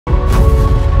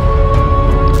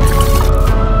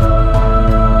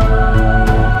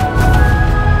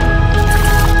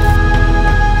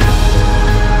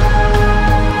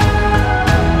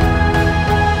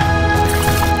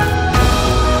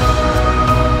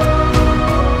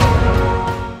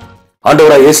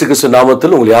ஆண்டவராய் இயேசு கிறிஸ்து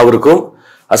நாமத்தில் உங்கள் யாவருக்கும்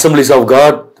அசம்பிளிஸ் ஆஃப்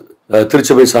காட்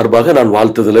திருச்சபை சார்பாக நான்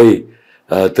வாழ்த்துதலை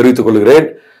தெரிவித்துக் கொள்கிறேன்.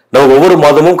 நம்ம ஒவ்வொரு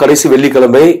மாதமும் கடைசி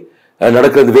வெள்ளிக்கிழமை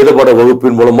நடக்கிற இந்த வேதபாட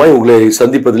வகுப்பின் மூலமாய் உங்களை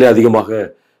சந்திப்பதிலே அதிகமாக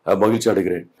மகிழ்ச்சி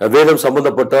அடைகிறேன். வேதம்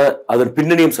சம்பந்தப்பட்ட அதன்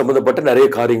பின்னணியும் சம்பந்தப்பட்ட நிறைய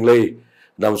காரியங்களை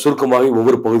நாம் சுருக்கமாக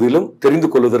ஒவ்வொரு பகுதியிலும் தெரிந்து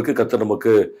கொள்வதற்கு கர்த்தர்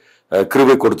நமக்கு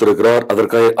கிருபை கொடுத்திருக்கிறார்.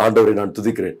 அதற்காக ஆண்டவரை நான்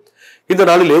துதிக்கிறேன். இந்த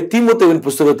நாளிலே தீமோத்தேயுவின்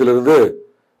புஸ்தகத்திலிருந்து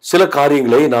சில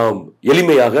காரியங்களை நாம்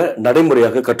எளிமையாக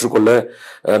நடைமுறையாக கற்றுக்கொள்ள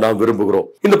நாம் விரும்புகிறோம்.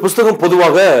 இந்த புஸ்தகம்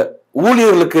பொதுவாக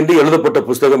ஊழியர்களுக்கு என்று எழுதப்பட்ட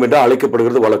புஸ்தகம் என்று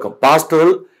அழைக்கப்படுகிறது வழக்கம்.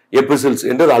 பாஸ்டரல் எபிசில்ஸ்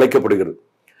என்று அழைக்கப்படுகிறது.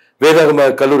 வேதாகம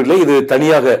கல்லூரியில இது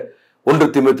தனியாக 1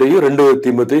 தீமோத்தேயு, 2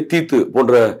 தீமோத்தேயு, தீத்து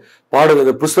போன்ற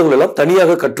புஸ்தகங்கள் எல்லாம்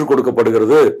தனியாக கற்றுக்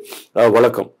கொடுக்கப்படுகிறது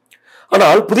வழக்கம்.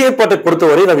 ஆனால் புதிய ஏற்பாட்டை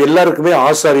பொறுத்தவரை நாம் எல்லாருக்குமே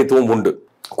ஆசாரியத்துவம் உண்டு.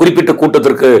 குறிப்பிட்ட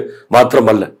கூட்டத்திற்கு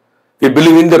மாத்திரம் அல்ல. We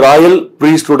believe in the royal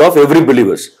priesthood of every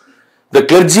believers. The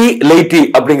clergy laity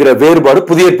அப்படிங்கிற வேறுபாடு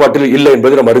புதிய ஏற்பாட்டில் இல்லை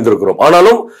என்பதை நாம் அறிந்திருக்கிறோம்.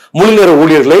 ஆனாலும் முழு நேர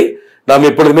ஊழியர்களை நாம்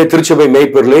எப்பொழுதுமே திருச்சபை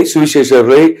மேய்ப்பர்களை,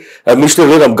 சுவிசேஷர்களை,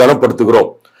 மிஷனரிகளை நாம் கனப்படுத்துகிறோம்.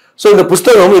 சோ இந்த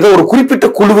புஸ்தகம் ஏதோ ஒரு குறிப்பிட்ட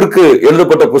குழுவிற்கு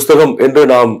எழுதப்பட்ட புஸ்தகம் என்று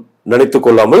நாம் நினைத்துக்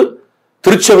கொள்ளாமல்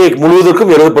திருச்சபை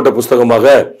முழுவதற்கும் எழுதப்பட்ட புஸ்தகமாக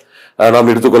நாம்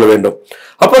எடுத்துக்கொள்ள வேண்டும்.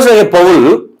 அப்போஸ்தலனாகிய பவுல்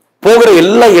போகிற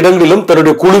எல்லா இடங்களிலும்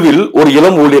தன்னுடைய குழுவில் ஒரு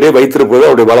இளம் ஊழியரை வைத்திருப்பது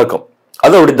அவருடைய வழக்கம்.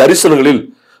 அது அவருடைய தரிசனங்களில்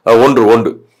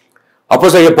ஒன்று.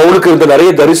 அப்போஸ்தலனாகிய பவுலுக்கு இருந்த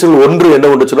நிறைய தரிசனங்கள் ஒன்று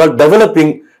என்னவென்று சொன்னால்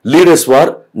developing leaders for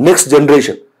next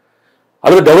generation,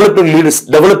 அல்லது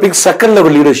டெவலப்பிங் செகண்ட்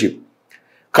லெவல் லீடர்ஷிப்.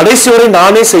 கடைசி வரை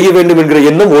நானே செய்ய வேண்டும் என்கிற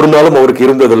எண்ணம் ஒரு நாளும் அவருக்கு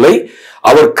இருந்ததில்லை.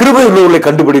 அவர் கிருபை உள்ளவர்களை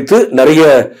கண்டுபிடித்து நிறைய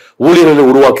ஊழியர்களை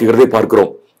உருவாக்குகிறதை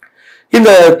பார்க்கிறோம். இந்த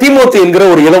தீமோத்தேயு என்கிற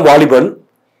ஒரு இளம் வாலிபன்,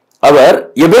 அவர்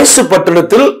எபேசு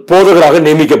பட்டணத்தில் போதகராக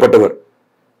நியமிக்கப்பட்டவர்.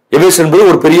 எபேசு என்பது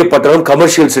ஒரு பெரிய பட்டணம்,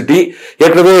 கமர்ஷியல் சிட்டி.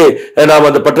 ஏற்கனவே நாம்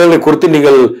அந்த பட்டணங்களை குறித்து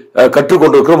நீங்கள்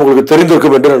கற்றுக்கொண்டிருக்கிறோம், உங்களுக்கு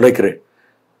தெரிந்திருக்கும் என்று நினைக்கிறேன்.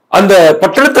 அந்த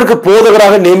பட்டணத்திற்கு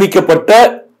போதகராக நியமிக்கப்பட்ட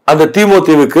அந்த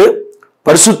தீமோத்தேயுவுக்கு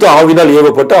பரிசுத்த ஆவியினால்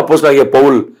ஏவப்பட்ட அப்போஸ்தலனாகிய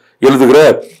பவுல் எழுதுகிற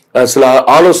சில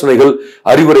ஆலோசனைகள்,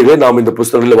 அறிவுரைகளை நாம் இந்த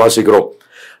புஸ்தகங்களில் வாசிக்கிறோம்.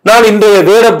 நான் இந்த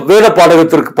வேத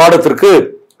பாடத்திற்கு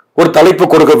ஒரு தலைப்பு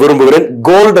கொடுக்க விரும்புகிறேன்.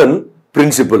 கோல்டன்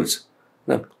பிரின்சிபிள்ஸ்,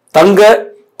 தங்க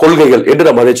கொள்கைகள் என்று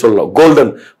நாம் அதை சொல்லலாம்.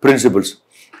 Golden principles.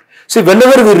 See,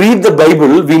 whenever we read the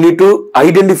Bible, we need to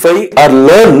identify or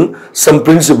learn some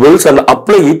principles and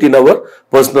apply it in our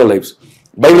personal lives.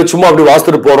 பைபிளை சும்மா அப்படி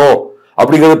வாசித்துட்டு போறோம்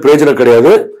அப்படிங்கிறது பிரயோஜனம்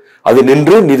கிடையாது. அதை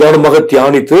நின்று நிதானமாக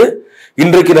தியானித்து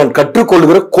இன்றைக்கு நான்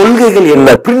கற்றுக்கொள்கிற கொள்கைகள் என்ன,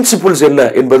 பிரின்சிபிள்ஸ்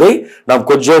என்ன என்பதை நாம்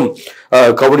கொஞ்சம்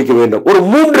கவனிக்க வேண்டும். ஒரு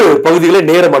 3 பகுதிகளை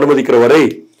நேரம் அனுமதிக்கிற வரை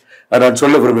நான்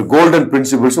சொல்ல விரும்புகிறேன். கோல்டன்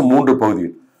பிரின்சிபிள்ஸ் 3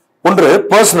 பகுதிகள். ஒன்று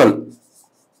பர்சனல்,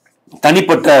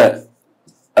 தனிப்பட்ட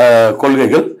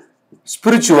கொள்கைகள்.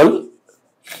 ஸ்பிரிச்சுவல்,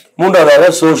 மூன்றாவதாக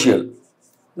சோசியல்,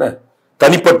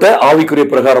 தனிப்பட்ட ஆவிக்குரிய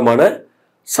பிரகாரமான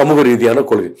சமூக ரீதியான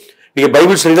கொள்கை. நீங்க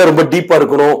பைபிள் ஸ்டடில ரொம்ப டீப்பா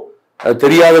இருக்கணும்,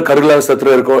 தெரியாத கருகலான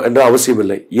சத்திரம் இருக்கும் என்ற அவசியம்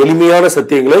இல்லை. எளிமையான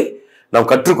சத்தியங்களை நாம்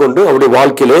கற்றுக்கொண்டு அவருடைய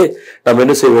வாழ்க்கையிலே நாம்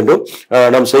என்ன செய்ய வேண்டும்,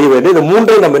 நாம் செய்ய வேண்டும். இந்த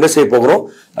 3ஐ நாம் என்ன செய்ய போகிறோம்,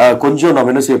 கொஞ்சம்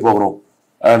நாம் என்ன செய்ய போகிறோம்,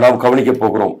 நாம் கவனிக்க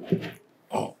போகிறோம்.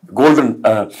 கோல்டன்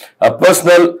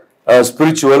பர்சனல்,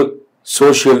 ஸ்பிரிச்சுவல்,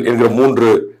 சோசியல் என்கிற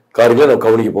 3 காரியங்களை நாம்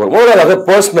கவனிக்க போகிறோம். முதலாக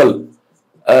பர்சனல்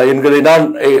என்கிறதை நான்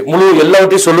முழு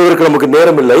எல்லாவற்றையும் சொல்வதற்கு நமக்கு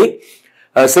நேரம் இல்லை.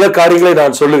 சில காரியங்களை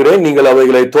நான் சொல்லுகிறேன். நீங்கள்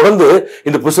அவைகளை தொடர்ந்து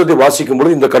இந்த புத்தகத்தை வாசிக்கும்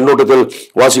பொழுது இந்த கண்ணோட்டத்தில்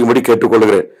வாசிக்கும்படி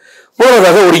கேட்டுக்கொள்கிறேன்.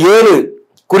 முதலாக ஒரு 7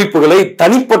 குறிப்புகளை,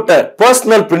 தனிப்பட்ட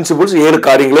பர்சனல் பிரின்சிபிள்ஸ் 7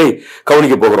 காரியங்களை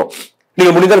கவனிக்க போகிறோம்.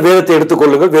 நீங்க முடிந்தால் வேதத்தை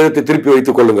எடுத்துக்கொள்ளுங்கள், வேதத்தை திருப்பி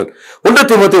வைத்துக் கொள்ளுங்கள். 1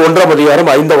 தீமோத்தேயு 1ஆம்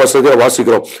அதிகாரம் 5ஆம் வசனத்தில்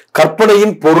வாசிக்கிறோம்.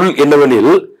 கற்பனையின் பொருள்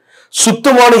என்னவெனில்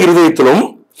சுத்தமான இருதயத்திலும்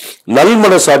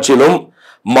நல்மனசாட்சியிலும்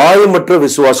மாயமற்ற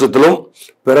விசுவாசத்திலும்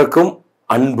பிறக்கும்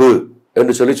அன்பு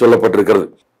என்று சொல்லப்பட்டிருக்கிறது.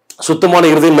 சுத்தமான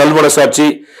இருதயம், நல்மனசாட்சி,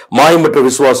 மாயமற்ற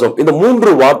விசுவாசம், இந்த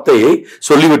 3 வார்த்தையை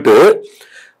சொல்லிவிட்டு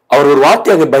அவர் ஒரு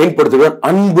வார்த்தை அங்கே பயன்படுத்துகிறார்,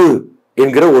 அன்பு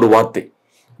என்கிற ஒரு வார்த்தை.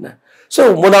 சோ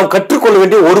நாம் கற்றுக்கொள்ள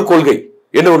வேண்டிய ஒரு கொள்கை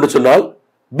என்னவென்று சொன்னால்,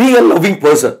 பி a loving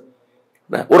person,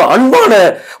 ஒரு அன்பான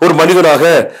ஒரு மனிதனாக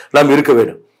நாம் இருக்க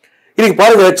வேண்டும். இன்னைக்கு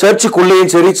பாருங்க,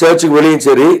 சர்ச்சுக்குள்ளேயும் சரி சர்ச்சுக்கு வெளியும்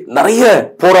சரி நிறைய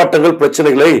போராட்டங்கள்,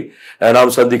 பிரச்சனைகளை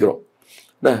நாம் சந்திக்கிறோம்.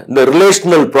 இந்த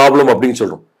ரிலேஷனல் ப்ராப்ளம் அப்படின்னு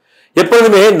சொல்றோம்.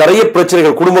 எப்பொழுதுமே நிறைய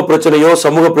பிரச்சனைகள், குடும்ப பிரச்சனையோ,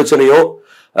 சமூக பிரச்சனையோ,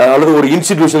 அல்லது ஒரு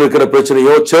இன்ஸ்டிடியூஷன் இருக்கிற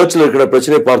பிரச்சனையோ, சர்ச்சில் இருக்கிற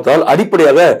பிரச்சனையை பார்த்தால்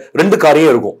அடிப்படையாக 2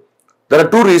 காரியம் இருக்கும். There are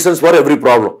 2 reasons for every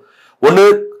problem. ஒன்னு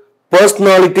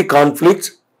பர்சனாலிட்டி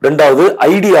கான்ஃபிளிக்ட்ஸ், 2வது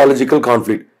ஐடியாலஜிக்கல்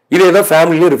கான்ஃபிளிக்ட். இதே தான்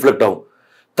ஃபேமிலியிலே ரிஃப்ளெக்ட் ஆகும்.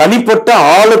 தனிப்பட்ட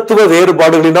ஆழத்துவ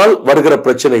வேறுபாடுகளினால் வருகிற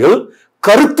பிரச்சனைகள்,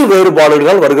 கருத்து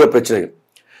வேறுபாடுகளினால் வருகிற பிரச்சனைகள்.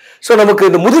 சோ நமக்கு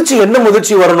இந்த முதிர்ச்சி, என்ன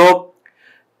முதிர்ச்சி வரணும்?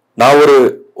 நான்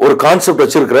ஒரு கான்செப்ட்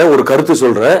வச்சிருக்கிறேன், ஒரு கருத்து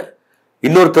சொல்றேன்,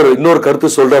 இன்னொரு கருத்து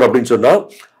சொல்றார் அப்படின்னு சொன்னா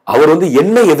அவர் வந்து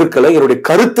என்ன எதிர்க்கல, என்னுடைய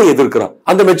கருத்தை எதிர்க்கிறார்.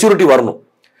 அந்த மெச்சூரிட்டி வரணும்.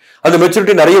 அந்த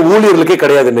மெச்சூரிட்டி நிறைய ஊழியர்களுக்கே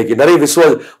கிடையாது. இன்னைக்கு நிறைய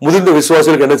முதிர்ந்த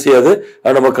விசுவாசிகளுக்கு என்ன செய்யாது,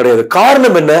 நமக்கு கிடையாது.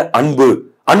 காரணம் என்ன? அன்பு,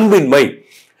 அன்பின்மை.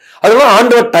 அதனால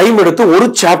ஆண்டவர் டைம் எடுத்து ஒரு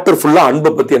சாப்டர் ஃபுல்லா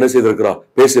அன்பை பத்தி என்ன செய்திருக்கிறார்,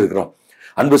 பேசியிருக்கிறார்.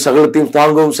 அன்பு சகலத்தையும்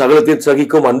தாங்கும், சகலத்தையும்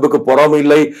சகிக்கும், அன்புக்கு பொறாமை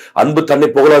இல்லை, அன்பு தன்னை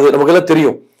புகழாது. நமக்கு எல்லாம்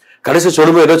தெரியும். கடைசி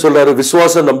சொல்லும்போது என்ன சொல்றாரு?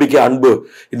 விசுவாசம், நம்பிக்கை, அன்பு,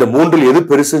 இந்த மூன்றில் எது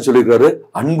பெருசுன்னு சொல்லியிருக்காரு?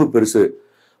 அன்பு பெருசு.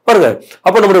 பாருங்க,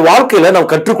 அப்ப நம்முடைய வாழ்க்கையில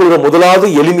நாம் கற்றுக்கொள்கிற முதலாவது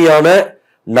எளிமையான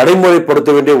நடைமுறைப்படுத்த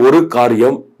வேண்டிய ஒரு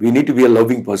காரியம், we need to be a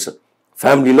loving person.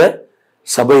 ஃபேமிலியில,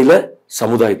 சபையில,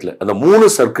 சமுதாயத்துல, அந்த 3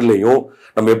 சர்க்கிள்லையும்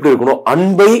நம்ம எப்படி இருக்கணும்?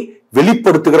 அன்பை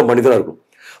வெளிப்படுத்துகிற மனிதனா இருக்கும்.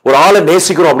 ஒரு ஆளை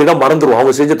நேசிக்கிறோம் அப்படின்னா மறந்துடும்,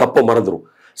 அவங்க செஞ்ச தப்ப மறந்துடும்.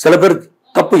 சில பேர்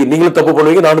தப்பு, நீங்களும் தப்பு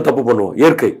பண்ணுவீங்க, நானும் தப்பு பண்ணுவோம்,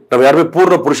 இயற்கை. நம்ம யாருமே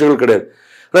பூர்ண புருஷர்கள் கிடையாது.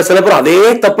 சில பேர் அதே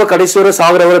தப்ப கடைசி வரை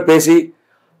சாகிற வரை பேசி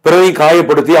பிறரையும்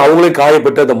காயப்படுத்தி அவங்களையும்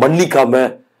காயப்பட்டு அதை மன்னிக்காம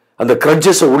அந்த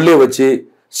கிரட்ஜஸ் உள்ளே வச்சு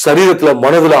சரீரத்துல,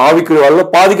 மனதுல, ஆவிக்குரிய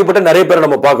பாதிக்கப்பட்ட நிறைய பேரை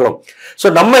நம்ம பார்க்கிறோம். சோ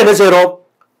நம்ம என்ன செய்யறோம்?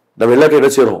 நம்ம எல்லாத்தையும்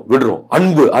என்ன செய்யறோம்? விடுறோம்.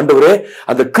 அன்பு, ஆண்டவரே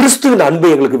அந்த கிறிஸ்துவின் அன்பை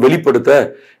எங்களுக்கு வெளிப்படுத்த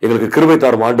எங்களுக்கு கிருபை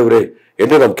தாரும் ஆண்டவரே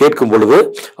என்று நாம் கேட்கும் பொழுது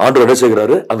ஆண்டவர் என்ன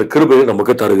செய்கிறாரு? அந்த கிருபையை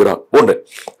நமக்கு தருகிறார். ஒன்று.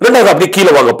 இரண்டாவது, அப்படியே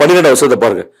கீழே வாங்க, 12 வசனத்தை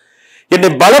பாருங்க.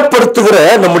 என்னை பலப்படுத்துகிற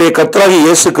நம்முடைய கர்த்தராகிய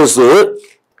இயேசு கிறிஸ்து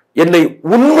என்னை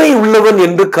உண்மை உள்ளவன்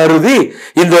என்று கருதி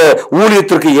இந்த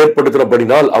ஊழியத்திற்கு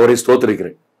ஏற்படுத்தினபடினால் அவரை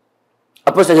ஸ்தோத்திரிக்கிறேன்.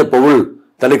 அப்போஸ்தலனாகிய பவுல்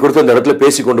தன்னை குறித்து அந்த இடத்துல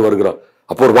பேசி கொண்டு வருகிறார்.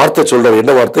 அப்போ ஒரு வார்த்தை சொல்றார்.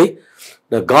 என்ன வார்த்தை?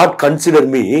 God consider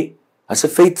me as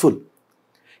a faithful.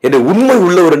 என்னை உண்மை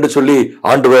உள்ளவர் என்று சொல்லி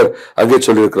ஆண்டவர் அங்கே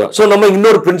சொல்லி இருக்கிறார். சோ நம்ம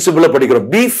இன்னொரு பிரின்சிபிள படிக்கிறோம்.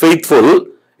 Be faithful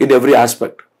in every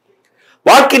aspect.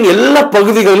 வாழ்க்கையின் எல்லா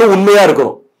பகுதிகளிலும் உண்மையா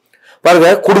இருக்கணும். பாருங்க,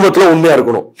 குடும்பத்துல உண்மையா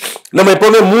இருக்கணும். நம்ம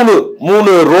எப்பவுமே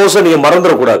மூணு ரோஸை நீங்க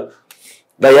மறந்துடக்கூடாது.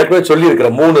 நான் ஏற்கனவே சொல்லி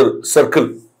இருக்கிறேன் 3 சர்க்கிள்.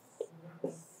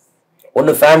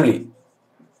 ஒன்னு ஃபேமிலி,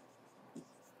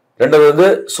 ரெண்டாவது வந்து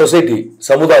சொசைட்டி,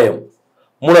 சமுதாயம்,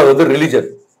 மூணாவது வந்து ரிலிஜன்.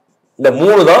 இந்த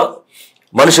 3 தான்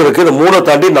மனுஷனுக்கு. இந்த 3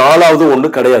 தாண்டி 4வது ஒண்ணு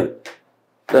கிடையாது.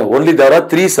 only there are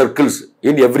 3 circles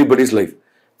in everybody's life: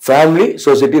 family,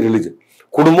 society, religion.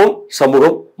 குடும்பம்,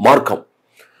 சமூகம், மார்க்கம்.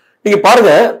 நீங்க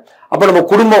பாருங்க, அப்ப நம்ம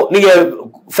குடும்பம், நீங்க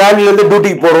ஃபேமிலில இருந்து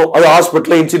டியூட்டிக்கு போறோம், அது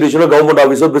ஹாஸ்பிட்டல், இன்ஸ்டிடியூஷன், கவர்மெண்ட்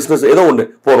ஆபீஸோ, பிசினஸ் ஏதோ ஒண்ணு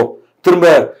போறோம். திரும்ப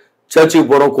சர்ச்சுக்கு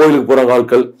போறோம், கோயிலுக்கு போறாங்க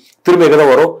ஆட்கள், திரும்ப எங்க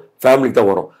தான் வரும்? ஃபேமிலிக்கு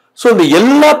தான் வரும். சோ இந்த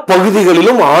எல்லா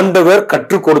பகுதிகளிலும் ஆண்டவர்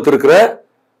கற்றுக் கொடுத்திருக்கிற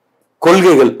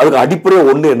கொள்கைகள், அதுக்கு அடிப்படை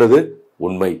ஒண்ணு என்னது?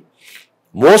 உண்மை.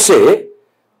 மோசே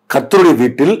கர்த்தருடைய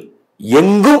வீட்டில்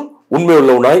எங்கும் உண்மை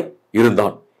உள்ளவனாய்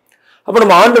இருந்தான். அப்ப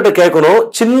நம்ம ஆண்டவர்கிட்ட கேட்கணும்,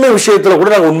 சின்ன விஷயத்துல கூட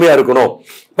நாங்க உண்மையா இருக்கணும்.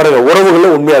 பாருங்க, உறவுகள்ல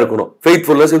உண்மையா இருக்கணும்.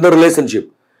 Faithfulness in the relationship,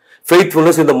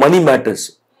 faithfulness in the money matters,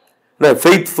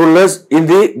 faithfulness in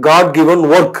the God given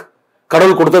work,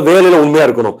 கடவுள் கொடுத்த வேலையில உண்மையா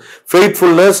இருக்கணும்.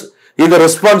 ஃபெய்த்ஃபுல்னஸ் இன் தி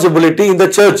ரெஸ்பான்சிபிலிட்டி இன் தி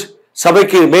சர்ச்,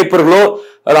 சபைக்கு மேய்ப்பர்களோ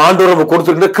ஆண்டவர் நம்ம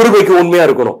கொடுத்திருக்கிற கிருபைக்கு உண்மையா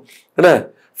இருக்கணும். என்ன?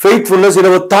 ஃபெய்த்ஃபுல்னஸ் இன்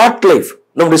அவர் தாட் லைஃப்,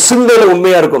 நம்முடைய சிந்தையில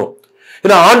உண்மையா இருக்கணும்.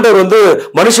 ஏன்னா ஆண்டவர் வந்து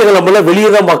மனுஷங்களை நம்ம வெளியே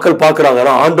தான் மக்கள் பார்க்கிறாங்க.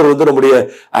 ஆனா ஆண்டவர் வந்து நம்முடைய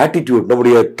ஆட்டிடியூட்,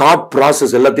 நம்முடைய தாட்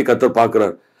ப்ராசஸ் எல்லாத்தையும் கர்த்தர்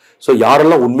பார்க்கிறார். ஸோ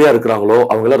யாரெல்லாம் உண்மையா இருக்கிறாங்களோ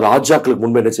அவங்க எல்லாம் ராஜாக்களுக்கு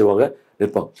முன்பு என்ன செய்வாங்க?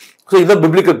 நிற்பாங்க. ஸோ இதுதான்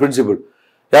பிப்ளிக்கல் பிரின்சிபிள்.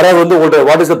 யாராவது வந்து உங்கள்கிட்ட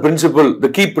what is the principle, the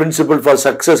key principle for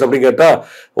success அப்படின்னு கேட்டா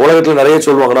உலகத்துல நிறைய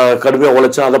சொல்லுவாங்க, நான் கடுமையா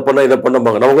உழைச்சா அதை பண்ண இதை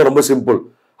பண்ணாங்க. நமக்கு ரொம்ப சிம்பிள்,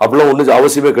 அப்படிலாம் ஒன்றும்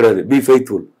அவசியமே கிடையாது. B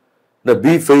faithful.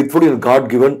 B faithful in God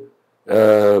given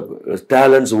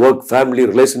talents, work, family,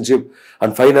 relationship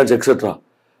and finance etcetera.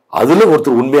 அதுல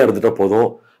ஒருத்தர் உண்மையா இருந்துட்டா போதும்,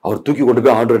 அவர் தூக்கி கொண்டு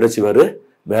போய் ஆண்டவர் என்ன செய்வாரு?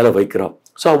 மேல வைக்கிறார்.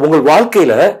 ஸோ உங்கள்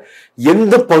வாழ்க்கையில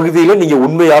எந்த பகுதியில நீங்க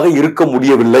உண்மையாக இருக்க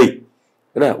முடியவில்லை?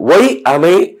 why am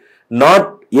I not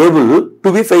able to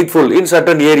be faithful in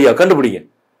certain area? கண்டுபிடிங்க.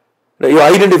 you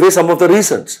identify some of the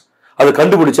reasons. அதை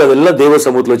கண்டுபிடிச்சு அதெல்லாம் தேவ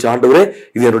சமூகத்தில் வச்சு, ஆண்டவரே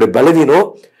இது என்னுடைய பலவீனம்,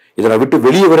 இதை நான் விட்டு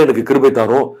வெளியே வர எனக்கு கிருபை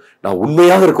தாரும், நான்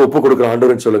உண்மையாக இருக்க ஒப்பு கொடுக்கிற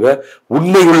ஆண்டவர்னு சொல்லுங்க.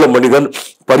 உண்மையுள்ள மனிதன்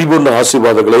பரிபூர்ண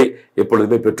ஆசீர்வாதங்களை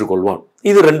எப்பொழுதுமே பெற்றுக்கொள்வான்.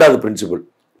 இது 2வது பிரின்சிபிள்,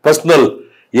 பர்சனல்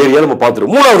ஏரியா நம்ம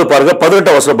பார்த்துருவோம். 3வது பாருங்க,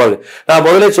 18 வசனம் பாருங்க. நான்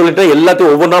முதலே சொல்லிட்டேன்,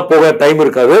 எல்லாத்தையும் ஒவ்வொன்றா போக டைம்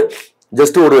இருக்காது.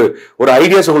 ஜஸ்ட் ஒரு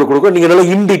ஐடியாஸ் உங்களுக்கு கொடுக்கும். நீங்க நல்லா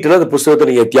இன் டீட்டெயிலா அந்த புத்தகத்தை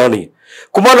நீங்க தியானிங்க.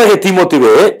 குமாரனாகிய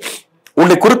தீமோத்தேயுவே,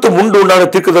 உன்னை குறித்து முன்பு உண்டான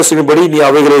தீர்க்கதரிசனப்படி நீ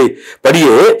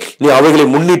அவைகளை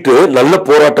முன்னிட்டு நல்ல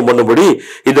போராட்டம் பண்ணும்படி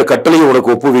இந்த கட்டளையை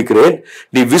உனக்கு ஒப்புவிக்கிறேன்.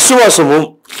 நீ விசுவாசமும்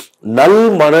நல்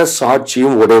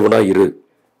மனசாட்சியும் உடையவனாய் இரு.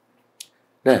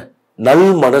 நல்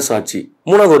மனசாட்சி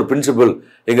 3வது ஒரு பிரின்சிபல்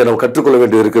இங்க நம்ம கற்றுக்கொள்ள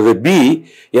வேண்டியது இருக்குது. B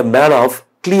a man of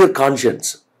clear conscious.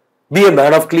 B a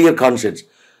man of clear conscious.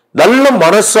 நல்ல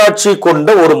மனசாட்சி கொண்ட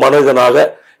ஒரு மனிதனாக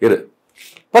இரு.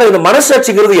 இந்த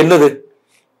மனசாட்சிங்கிறது என்னது?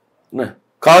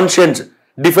 கான்சியன்ஸ்,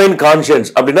 டிஃபைன் கான்சியன்ஸ்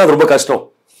அப்படின்னா ரொம்ப கஷ்டம்.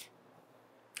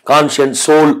 கான்சியன்ஸ்,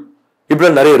 சோல், இப்படி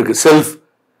நிறைய இருக்கு. செல்ஃப்,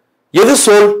 எது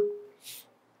soul?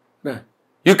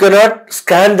 You cannot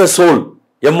scan the soul.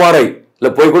 MRI இல்ல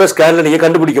போய் கூட ஸ்கேன்ல நீங்க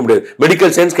கண்டுபிடிக்க முடியாது.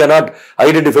 Medical science cannot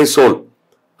identify soul.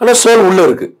 ஆனா சோல் உள்ள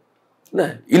இருக்கு.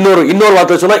 இன்னொரு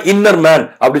வார்த்தை சொன்னா இன்னர் மேன்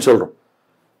அப்படி சொல்றோம்.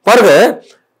 பாருங்க,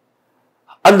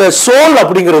 அந்த சோல்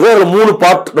அப்படிங்கிறது அதுல 3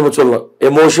 பார்ட் நம்ம சொல்லலாம்.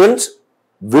 Emotions,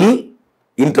 will,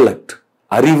 intellect.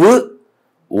 அறிவு,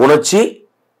 உணர்ச்சி,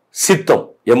 சித்தம்.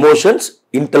 Emotions,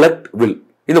 intellect, will.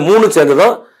 இந்த 3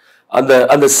 சேர்ந்துதான்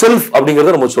அந்த செல்ஃப்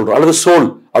அப்படிங்கறத நம்ம சொல்றோம், அல்லது சோல்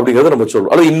அப்படிங்கறத நம்ம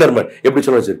சொல்றோம், அல்லது இன்னர் மேன் எப்படி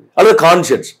சொன்னா சரி, அல்லது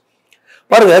கான்சியன்ஸ்.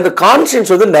 பாருங்க, இந்த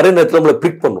கான்சியன்ஸ் வந்து நிறைய நேரத்தில் நம்மளை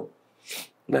பிக் பண்ணும்.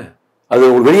 அது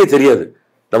உங்களுக்கு வெளியே தெரியாது.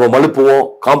 நம்ம மழுப்புவோம்,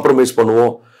 காம்ப்ரமைஸ்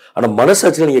பண்ணுவோம். ஆனா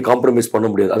மனசாட்சியில நீங்க காம்ப்ரமைஸ் பண்ண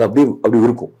முடியாது. அது அப்படி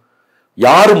இருக்கும்.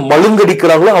 யாரு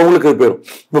மழுங்கடிக்கிறாங்களோ அவங்களுக்கு அது போயிடும்.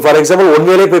 இப்போ ஃபார் எக்ஸாம்பிள்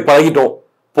ஒன்வேலே போய் பழகிட்டோம்,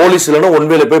 போலீஸ் இல்லைன்னா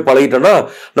ஒன்வேல போய் பழகிட்டோம்னா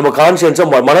நம்ம கான்சியன்ஸை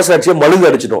மனசாட்சியை மழுங்க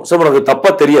அடிச்சிட்டோம். ஸோ நமக்கு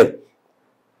தப்பா தெரியாது.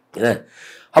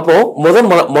 அப்போ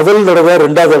முதல் தடவை,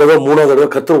 2வது தடவை, 3வது தடவை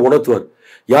கர்த்தர் உணர்த்துவார்.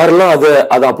 யாரெல்லாம்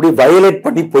அதை அப்படியே வயலேட்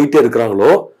பண்ணி போயிட்டே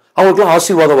இருக்கிறாங்களோ அவங்களுக்குலாம்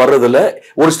ஆசீர்வாதம் வர்றதில்ல.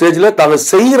 ஒரு ஸ்டேஜ்ல தாங்க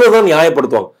செய்யறத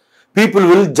நியாயப்படுத்துவாங்க. People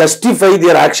will justify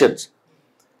their actions.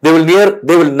 They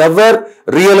will never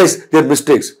realize their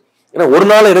mistakes. ஏன்னா ஒரு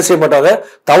நாள் என்ன செய்ய மாட்டாங்க,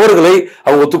 தவறுகளை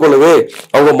அவங்க ஒத்துக்கொள்ளவே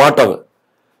அவங்க மாட்டாங்க.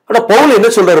 ஆனா பவுல்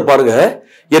என்ன சொல்றாரு பாருங்க,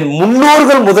 என்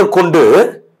முன்னோர்கள் முதற்கொண்டு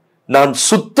நான்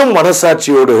சுத்தம்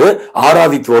மனசாட்சியோடு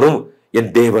ஆராதித்து வரும்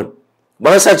என் தேவன்.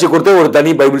 மனசாட்சி கொடுத்த ஒரு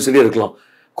தனி பைபிள் சொல்லி இருக்கலாம்.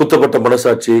 குத்தப்பட்ட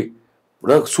மனசாட்சி,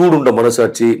 சூடுண்ட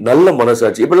மனசாட்சி, நல்ல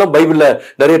மனசாட்சி, இப்பெல்லாம் பைபிள்ல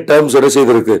நிறைய டேர்ம்ஸ் என்ன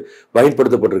செய்திருக்கு,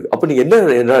 பயன்படுத்தப்பட்டிருக்கு. அப்ப நீங்க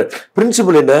என்ன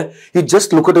பிரின்சிபல் என்ன? You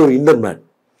just look at your inner man.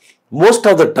 Most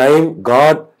of the time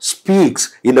God speaks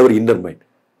in our inner mind.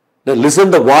 Now listen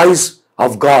the voice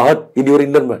of God in your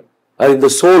inner man, in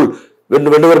the soul,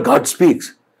 whenever God speaks.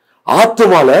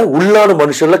 ஆத்மால உள்ளான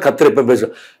மனுஷன்ல கர்த்தர் எப்ப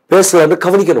பேசுறான்னு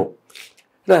கவனிக்கணும்.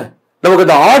 நமக்கு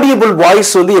அந்த audible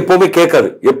voice வந்து எப்பவுமே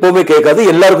கேட்காது,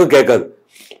 எல்லாருக்கும் கேட்காது.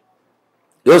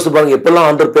 யோசிச்சு பாருங்க, எப்பெல்லாம்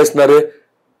ஆண்டவர் பேசினாரு,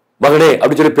 மகனே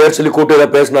அப்படி சொல்லி பேர் சொல்லி கூட்டு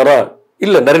ஏதாவது பேசினாரா?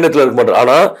 இல்ல, நிறைய நேரத்துல இருக்க மாட்டார்.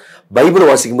 ஆனா பைபிள்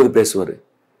வாசிக்கும் போது பேசுவாரு,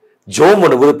 ஜோம்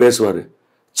பண்ணும்போது பேசுவாரு,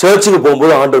 சர்ச்சுக்கு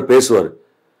போகும்போது ஆண்டவர் பேசுவாரு,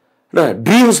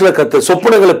 ட்ரீம்ஸ்ல கர்த்தர்,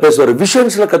 சொப்பனங்களை பேசுவாரு,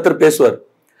 விஷன்ஸ்ல கர்த்தர் பேசுவார்.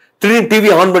 திடீர்னு டிவி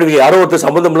ஆன் பண்ணுவீங்க, யாரோ ஒருத்தர்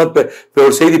சம்பந்தம் எல்லாம்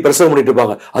ஒரு செய்தி பிரசங்கம் பண்ணிட்டு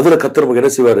இருப்பாங்க, அதுல கர்த்தர் நமக்கு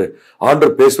என்ன செய்வாரு,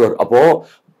 ஆண்டவர் பேசுவார். அப்போ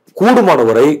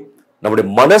கூடுமானவரை நம்முடைய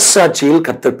மனசாட்சியில்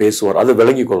கர்த்தர் பேசுவார், அதை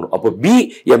விளங்கி கொள்ளணும். அப்போ B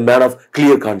a man of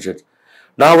clear conscious.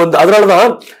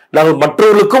 அதனாலதான் நாங்கள்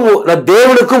மற்றவர்களுக்கும்,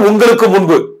 தேவனுக்கும் உங்களுக்கும்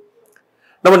முன்பு,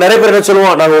 நம்ம நிறைய பேர் என்ன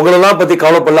சொல்லுவோம், நாங்க உங்களெல்லாம் பத்தி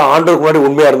கவலைப்படல, ஆண்டவருக்கு முன்னாடி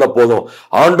உண்மையா இருந்தா போதும்.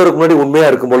 ஆண்டவருக்கு முன்னாடி உண்மையா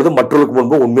இருக்கும் பொழுது மற்றவர்களுக்கு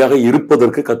முன்பு உண்மையாக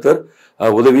இருப்பதற்கு கர்த்தர்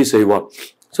உதவி செய்வான்.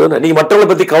 சோ நீங்க மற்றவர்களை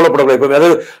பத்தி கவலைப்படக்கூடாது. இப்ப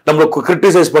அதாவது நம்மள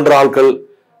கிரிட்டிசைஸ் பண்ற ஆட்கள்,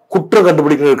 குற்றம்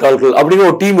கண்டுபிடிக்கிற ஆட்கள் அப்படின்னு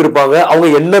ஒரு டீம் இருப்பாங்க. அவங்க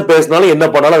என்ன பேசினாலும் என்ன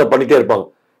பண்ணாலும் அதை பண்ணிட்டே இருப்பாங்க.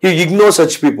 You ignore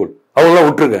such people. அவங்களாம்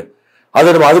விட்டுருங்க. அதை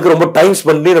நம்ம அதுக்கு ரொம்ப டைம்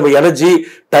ஸ்பெண்ட் பண்ணி நம்ம எனர்ஜி,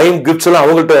 டைம், கிஃப்ட்ஸ் எல்லாம்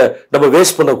அவங்கள்ட்ட நம்ம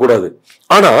வேஸ்ட் பண்ணக்கூடாது.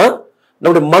 ஆனா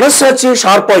நம்முடைய மனசாட்சியை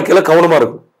ஷார்ப்பா வைக்கல, கவனமா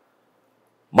இருக்கும்.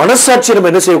 மனசாட்சி நம்ம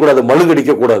என்ன செய்யக்கூடாது,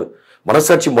 மழுங்கடிக்க கூடாது.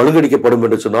 மனசாட்சி மழுங்கடிக்கப்படும்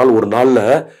என்று சொன்னால் ஒரு நாள்ல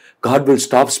God will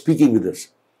stop speaking with us.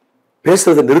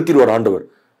 பேசுறதை நிறுத்திடுவார் ஆண்டவர்.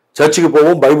 சர்ச்சுக்கு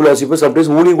போவோம், பைபிள் வாசிப்போம்,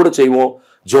 சம்டைம்ஸ் ஊழியம் கூட செய்வோம்,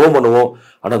 ஜெபம் பண்ணுவோம்.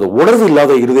 ஆனா அந்த உணர்வு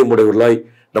இல்லாத இருதயம் உடையவர்களாய்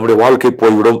நம்முடைய வாழ்க்கை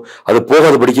போய்விடும். அது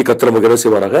போகாதபடிக்கு கர்த்தர் நமக்கு என்ன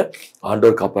செய்வாராக,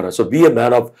 ஆண்டவர் காப்பாரு. So be a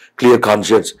man of clear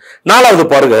conscience. 4வது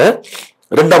பாருங்க,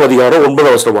 2ஆம் அதிகாரம்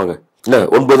 9ஆம் வசனம் வாங்க.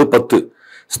 9, 10.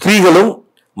 ஸ்திரீகளும்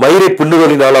மயிரை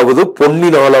பின்னுதலினாலாவது,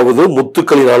 பொன்னினாலாவது,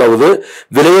 முத்துக்களினாலாவது,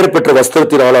 விலையேறப்பெற்ற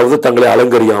வஸ்திரத்தினாலாவது தங்களை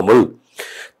அலங்கரியாமல்,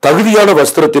 தகுதியான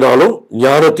வஸ்திரத்தினாலும்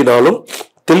ஞானத்தினாலும்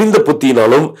தெளிந்த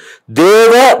புத்தியினாலும்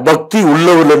தேவ பக்தி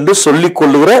உள்ளவர்கள் என்று சொல்லிக்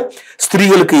கொள்ளுகிற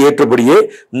ஸ்திரீகளுக்கு ஏற்றபடியே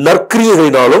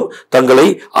நற்கிரியைகளினாலும் தங்களை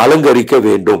அலங்கரிக்க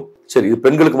வேண்டும். சரி, இது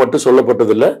பெண்களுக்கு மட்டும்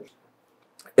சொல்லப்பட்டதில்லை,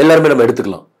 எல்லாருமே நம்ம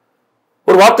எடுத்துக்கலாம்.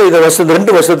 ஒரு வார்த்தை, இந்த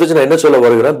 2 வருஷத்துக்கு நான் என்ன சொல்ல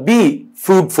வருகிறேன், பி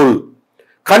ஃப்ரூட்ஃபுல்.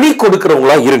 கனி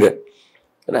கொடுக்கிறவங்களா இருங்க.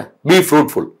 B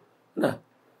fruitful.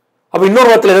 அப்ப இன்னொரு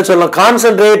வார்த்தையில என்ன சொல்லலாம்,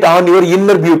 concentrate on your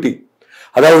inner beauty.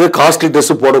 அதாவது காஸ்ட்லி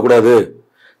ட்ரெஸ் போடக்கூடாது,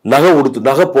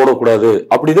 நகை போடக்கூடாது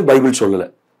அப்படின்னு பைபிள் சொல்லல.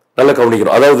 நல்லா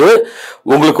கவனிக்கணும். அதாவது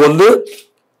உங்களுக்கு வந்து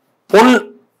பொன்,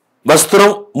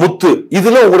 வஸ்திரம், முத்து,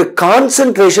 இதுல உங்களுடைய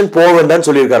கான்சென்ட்ரேஷன் போக வேண்டாம்னு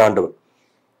சொல்லியிருக்காரு ஆண்டவர்.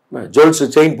 ஜுவல்ஸ்,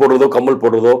 செயின் போடுறதோ, கம்மல்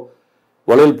போடுறதோ,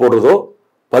 வளையல் போடுறதோ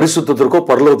பரிசுத்தத்திற்கோ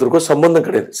பரலோகத்திற்கோ சம்பந்தம்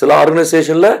கிடையாது. சில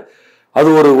ஆர்கனைசேஷன்ல அது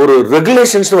ஒரு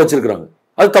ரெகுலேஷன்ஸ் வச்சிருக்கிறாங்க.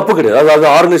 அது தப்பு கிடையாது, அது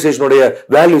ஆர்கனைசேஷனுடைய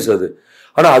வேல்யூஸ் அது.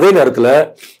 ஆனா அதே நேரத்துல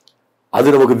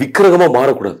அது நமக்கு விக்கிரகமா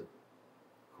மாறக்கூடாது.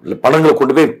 பணங்களை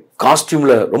கொண்டு போய்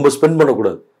காஸ்டியூம்ல ரொம்ப ஸ்பெண்ட்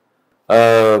பண்ணக்கூடாது.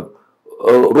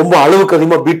 ரொம்ப அளவுக்கு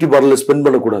அதிகமா பியூட்டி பார்லர்ல ஸ்பெண்ட்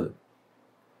பண்ணக்கூடாது.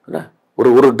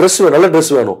 ஒரு ட்ரெஸ், நல்ல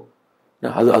ட்ரெஸ் வேணும்,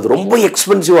 அது ரொம்ப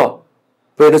எக்ஸ்பென்சிவா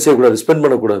போய் என்ன செய்யக்கூடாது, ஸ்பெண்ட்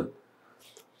பண்ணக்கூடாது.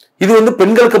 இது வந்து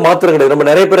பெண்களுக்கு மாத்திரம் கிடையாது. நம்ம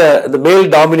நிறைய பேர் இந்த மேல்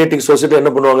டாமினேட்டிங் சொசைட்டி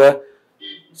என்ன பண்ணுவாங்க,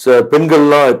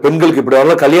 பெண்களுக்கு இப்படி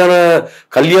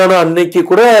கல்யாண அன்னைக்கு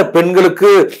கூட பெண்களுக்கு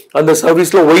அந்த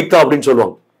சர்வீஸ்ல ஒயிட்டா அப்படின்னு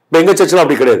சொல்லுவாங்க. இப்ப எங்க சர்ச்லாம்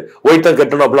அப்படி கிடையாது. ஒயிட்டா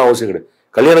கட்டணும் அப்படிலாம் அவசியம் கிடையாது.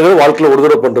 கல்யாணங்கள் வாழ்க்கையில ஒரு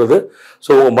தடவை பண்றது. ஸோ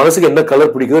உங்க மனசுக்கு என்ன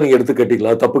கலர் பிடிக்குதோ நீங்க எடுத்து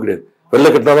கட்டிக்கலாம், தப்பு கிடையாது. வெள்ளை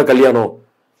கட்டினாதான் கல்யாணம்,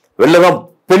 வெள்ளைதான்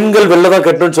பெண்கள் வெள்ளைதான்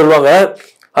கட்டணும்னு சொல்லுவாங்க.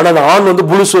 ஆனா அந்த ஆண் வந்து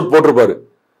ப்ளூ சூட் போட்டிருப்பாரு.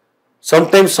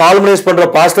 சம்டைம்ஸ் சால்மனைஸ் பண்ற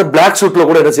பாஸ்டர் பிளாக் சூட்ல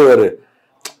கூட என்ன செய்வாரு.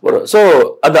 சோ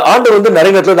அந்த ஆண்டவர் வந்து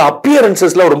நிறைய நேரத்துல அந்த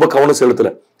அப்பியரன்சஸ்ல ரொம்ப கவனம்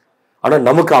செலுத்தல. ஆனா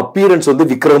நமக்கு அப்பியரன்ஸ் வந்து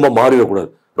விக்கிரகமா மாறிடக்கூடாது.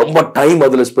 ரொம்ப டைம்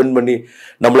அதுல ஸ்பெண்ட் பண்ணி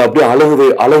நம்மளை அப்படியே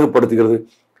அழகுபடுத்திக்கிறது.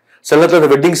 சில நேரத்தில் அந்த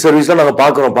வெட்டிங் சர்வீஸ்லாம் நாங்க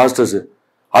பாக்குறோம். பாஸ்டர்ஸ்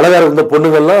அழகா இருந்த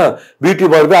பொண்ணுங்கள்லாம் பியூட்டி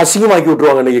பார்த்து அசிங்கமாக்கி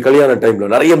விட்டுருவாங்க. இன்னைக்கு கல்யாண டைம்ல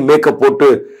நிறைய மேக்கப் போட்டு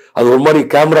அது ஒரு மாதிரி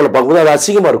கேமரால பார்க்கும்போது அது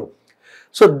அசிங்கமா இருக்கும்.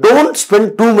 So don't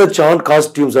spend too much on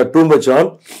costumes R too much on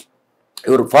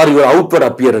for your outward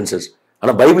appearances.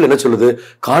 ஆனா பைபிள் என்ன சொல்லுது?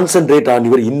 Concentrate on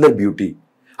your inner beauty.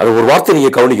 அது ஒரு வார்த்தை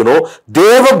நீங்க கவனிக்கணும்.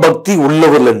 தேவ பக்தி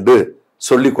உள்ளவர்கள் என்று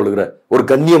சொல்லிக் கொள்கிற ஒரு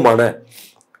கண்ணியமான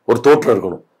ஒரு தோற்றம்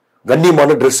இருக்கணும்,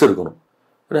 கண்ணியமான ட்ரெஸ் இருக்கணும்.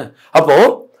 அப்போ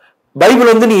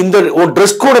பைபிள் வந்து நீ இந்த ஒரு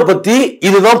ட்ரெஸ் கோட பத்தி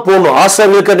இதுதான் போடணும்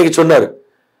ஆசாரியர்களுக்கு அன்னைக்கு சொன்னாரு.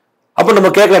 அப்ப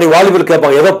நம்ம கேட்கலாம், நீ வாலிபர்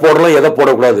கேட்பாங்க எதை போடலாம் எதை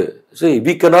போடக்கூடாது. See,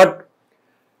 we cannot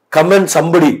comment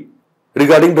somebody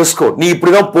regarding dress code. நீ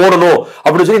இப்படிதான் போடணும்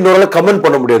அப்படின்னு சொல்லி இன்னொரு கமெண்ட்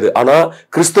பண்ண முடியாது. ஆனா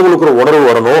கிறிஸ்தவர்களுக்கு ஒரு உணர்வு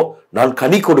வரணும், நான்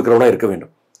கனி கொடுக்கிறவனா இருக்க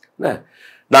வேண்டும்.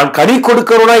 நான் கனி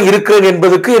கொடுக்கிறவனா இருக்கிறேன்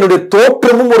என்பதுக்கு என்னுடைய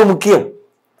தோற்றமும் ஒரு முக்கியம்.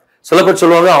 சில பேர்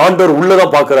சொல்லுவாங்க ஆண்டவர்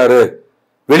உள்ளதான் பாக்குறாரு,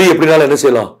 வெளியே எப்படினாலும் என்ன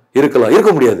செய்யலாம்,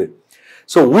 இருக்க முடியாது.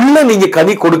 சோ உள்ள நீங்க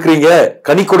கனி கொடுக்கறீங்க,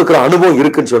 கனி கொடுக்கிற அனுபவம்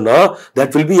இருக்குன்னு சொன்னா that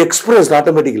will be expressed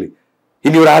automatically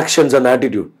in your actions and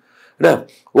attitude.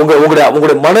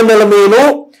 உங்களுடைய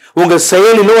மனநிலைமையிலும் உங்க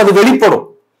செயலிலும் அது வெளிப்படும்,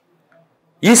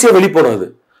 ஈஸியா வெளிப்படும் அது.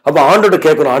 அப்ப ஆண்டோட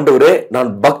கேட்கணும், ஆண்டவரே நான்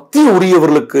பக்தி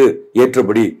உரியவர்களுக்கு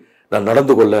ஏற்றபடி நான்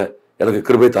நடந்து கொள்ள எனக்கு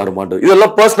கிருபை தாரும் ஆண்டவர்.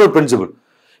 இதெல்லாம் பர்சனல் பிரின்சிபிள்.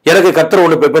 எனக்கு கர்த்தர்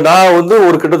ஒண்ணு, இப்ப நான் வந்து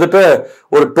ஒரு கிட்டத்தட்ட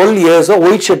ஒரு 12 இயர்ஸா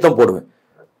ஒயிட் ஷர்ட் தான் போடுவேன்.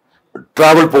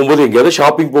 டிராவல் போகும்போது எங்கேயாவது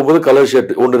ஷாப்பிங் போகும்போது கலர்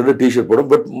ஷர்ட் 1-2 டிஷர்ட் போடுவேன்.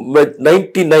 பட்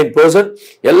 99%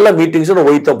 எல்லா மீட்டிங்ஸும் நான்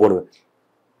ஒயிட் தான் போடுவேன்.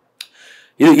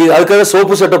 இது அதுக்காக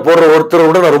சோப்பு சட்டை போடுற ஒருத்தரை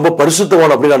விட நான் ரொம்ப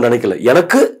பரிசுத்தவான் அப்படின்னு நான் நினைக்கல.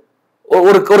 எனக்கு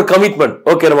ஒரு கமிட்மெண்ட்,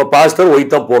 ஓகே நம்ம பாஸ்டர்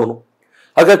ஒயிட் தான் போடணும்,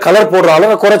 அதுக்காக கலர்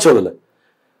போடுறாலும் நான் குறை சொல்லல.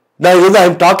 நான் இது வந்து I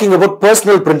am talking about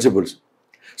personal principles.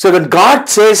 So when God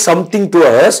says something to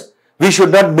us, we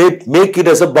should not make it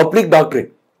as a public doctrine.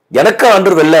 எனக்கு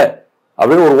ஆண்டவர் வெல்ல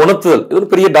அப்படின்னு ஒரு உணர்த்துதல், இது ஒரு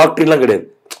பெரிய டாக்டரின்லாம் கிடையாது.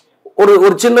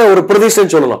 ஒரு சின்ன ஒரு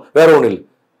பிரதிஷ்டைன்னு சொல்லலாம், வேற ஒன்றும் இல்லை,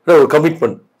 ஒரு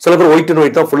கமிட்மெண்ட். சில பேர் ஒயிட் அண்ட்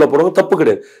ஒயிட் தான் ஃபுல்லா போடுவாங்க, தப்பு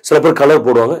கிடையாது. சில பேர் கலர்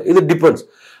போடுவாங்க, இது டிபெண்ட்ஸ்.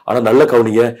 ஆனா நல்ல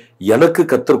கவனிங்க, எனக்கு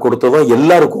கர்த்தர் கொடுத்ததான்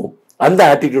எல்லாருக்கும் அந்த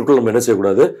ஆட்டிடியூட்ல நம்ம என்ன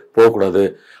செய்யக்கூடாது, போகக்கூடாது.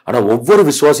 ஆனா ஒவ்வொரு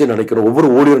விசுவாசியும் நினைக்கிறோம், ஒவ்வொரு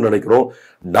ஊழியரும் நினைக்கிறோம்,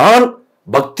 நான்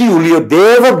பக்தி உரிய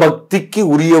தேவ பக்திக்கு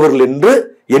உரியவர்கள் என்று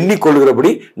எண்ணிக்கொள்கிறபடி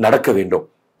நடக்க வேண்டும்.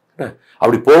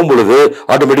 அப்படி போகும் பொழுது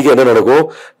ஆட்டோமேட்டிக்கா என்ன நடக்கும்,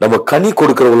 நம்ம கனி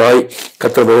கொடுக்கிறவர்களாய்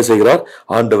கர்த்தர் என்ன செய்கிறார்,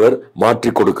 ஆண்டவர் மாற்றி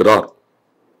கொடுக்கிறார்.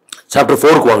 சாப்டர்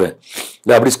 4க்கு வாங்க.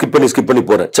 நான் அப்படி ஸ்கிப் பண்ணி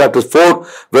போறேன். Chapter 4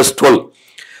 verse 12.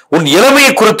 உன்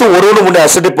இளமையை குறித்து ஒருவனும் உன்னை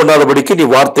அசட்டை பண்ணாதபடிக்கு நீ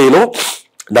வார்த்தையிலும்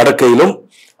நடக்கையிலும்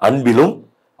அன்பிலும்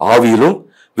ஆவியிலும்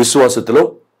விசுவாசத்திலும்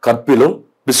கற்பிலும்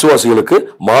விசுவாசிகளுக்கு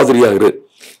மாதிரியாக இரு.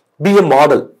 பி எ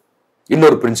மாடல்.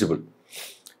 இன்னொரு பிரின்சிபிள்,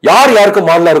 யாருக்கு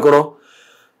மாடலா இருக்கணும்,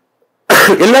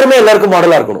 எல்லாருக்கும்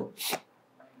மாடலா இருக்கணும்.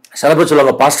 சில பேர்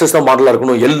சொல்லுவாங்க பாஸ்டர்ஸ் தான் மாடலா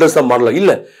இருக்கணும், எல்டர்ஸ் தான் மாடலா.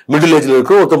 இல்ல, மிடில் ஏஜ்ல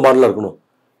இருக்க ஒருத்தர் மாடலா இருக்கணும்,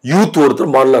 யூத்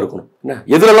ஒருத்தர் மாடலா இருக்கணும்.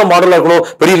 எதுலெல்லாம் மாடலா இருக்கணும்,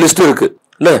 பெரிய லிஸ்ட் இருக்கு.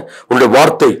 இல்ல, உன்னுடைய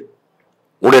வார்த்தை,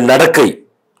 உன்னுடைய நடக்கை,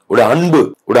 உன்னுடைய அன்பு,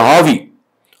 உன்னுடைய ஆவி,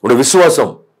 உன்னுடைய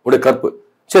விசுவாசம், உன்னுடைய கற்பு.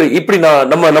 சரி, இப்படி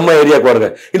நம்ம ஏரியாவுக்கு பாருங்க,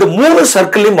 இந்த 3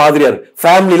 சர்க்கிள்லயும் மாதிரியா இருக்கு,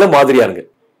 ஃபேமிலியில மாதிரியா இருக்கு.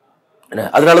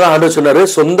 அதனாலதான் ஆண்டவர் சொன்னாரு,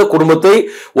 சொந்த குடும்பத்தை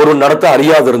ஒரு நடத்த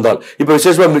அறியாது இருந்தால். இப்ப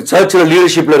விசேஷமா சர்ச்சில்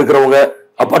லீடர்ஷிப்ல இருக்கிறவங்க,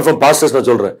 அப்பார்ட் ஃப்ரம் பாஸ்டர்ஸ் நான்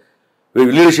சொல்றேன்,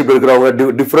 லீடர்ஷிப் இருக்கிறவங்க,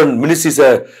 டிஃப்ரெண்ட்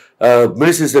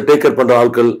மினிஸ்ட்ரிஸை டேக் கேர் பண்ற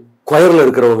ஆட்கள், கொயர்ல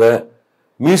இருக்கிறவங்க,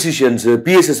 மியூசிஷியன்ஸ்,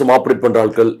 பிஎஸ்எஸ் ஆப்ரேட் பண்ற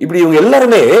ஆட்கள், இப்படி இவங்க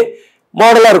எல்லாருமே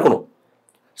மாடலா இருக்கணும்.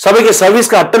 சபைக்கு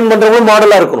சர்வீஸ்க்கு அட்டென்ட் பண்றவங்களும்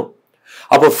மாடலா இருக்கணும்.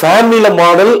 அப்போ ஃபேமிலியில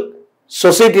மாடல்,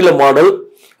 சொசைட்டில மாடல்,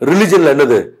 ரிலிஜன்ல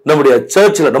என்னது, நம்முடைய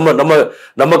சர்ச்ல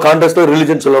நம்ம கான்டெக்ட்ல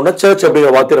ரிலிஜன் சொல்லணும்னா சர்ச்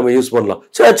அப்படிங்கிற வார்த்தையை நம்ம யூஸ் பண்ணலாம்.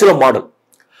 சர்ச்ல மாடல்.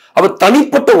 அப்ப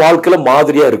தனிப்பட்ட வாழ்க்கையில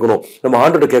மாதிரியா இருக்கணும். நம்ம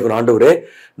ஆண்டவரை கேட்கணும், ஆண்டவரே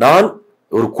நான்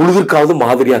ஒரு குழுவிற்காவது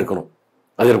மாதிரியா இருக்கணும்,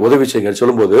 அது எனக்கு உதவி செய்யுங்க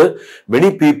சொல்லும்போது,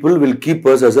 many people will keep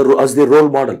us as their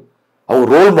role model. அவங்க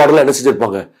ரோல் மாடலா என்ன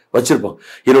செஞ்சிருப்பாங்க, வச்சிருப்பாங்க.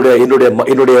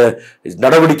 என்னுடைய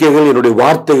நடவடிக்கைகள், என்னுடைய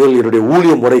வார்த்தைகள், என்னுடைய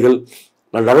ஊழிய முறைகள்,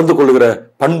 நான் நடந்து கொள்ளுகிற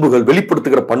பண்புகள்,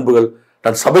 வெளிப்படுத்துகிற பண்புகள்,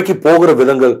 நான் சபைக்கு போகிற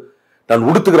விதங்கள், நான்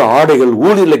உடுத்துகிற ஆடைகள்,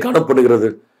 ஊழியர்களை கனம் பண்ணுகிறது,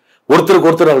 ஒருத்தருக்கு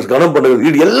ஒருத்தர் நாங்கள் கனம் பண்ணுகிறது,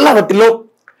 இது எல்லாவற்றிலும்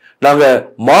நாங்க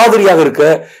மாதிரியாக இருக்க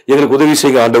எங்களுக்கு உதவி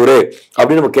செய்யுங்க ஆண்டவரே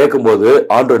அப்படின்னு நம்ம கேட்கும்போது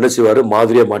ஆண்டவர் என்ன செய்வாரு,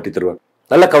 மாதிரியா மாட்டி தருவார்.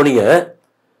 நல்லா கவனிங்க,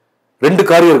 ரெண்டு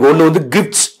காரியம் இருக்கு. ஒன்னு வந்து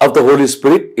gifts of the Holi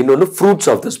spirit, இன்னொன்னு ஃப்ரூட்ஸ்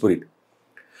ஆஃப் த ஸ்பிரிட்.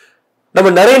 நம்ம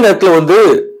நிறைய நேரத்தில் வந்து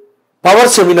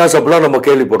பவர் செமினார்ஸ் அப்படிலாம் நம்ம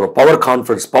கேள்விப்படுறோம். Power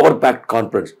conference, power fact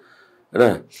conference, என்ன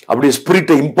அப்படி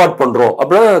ஸ்பிரிட்டை இம்பார்ட் பண்றோம்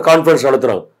அப்படின்னா கான்ஃபரன்ஸ்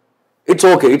நடத்துறாங்க. It's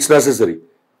okay, it's necessary.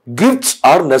 Gifts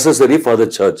R necessary for the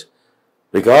church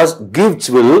because gifts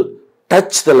will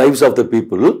touch the lives of the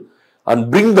people and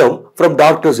bring them from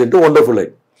darkness into wonderful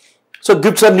life. So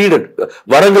gifts R needed.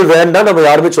 வரங்கள் வேண்டாம் நம்ம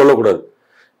யாருமே சொல்லக்கூடாது.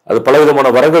 அது பலவிதமான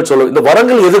வரங்கள் சொல்ல. இந்த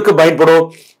வரங்கள் எதற்கு பயன்படும்?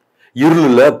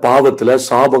 இருளுல, பாவத்துல,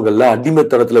 சாபங்கள்ல,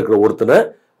 அடிமைத்தனத்துல இருக்கிற ஒருத்தனை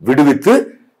விடுவித்து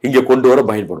இங்க கொண்டு வர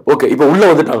பயன்படும். ஓகே, இப்ப உள்ள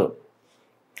வந்துட்டாங்க.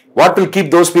 What will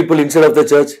keep those people inside of the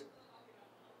church?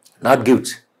 Not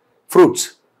gifts, fruits.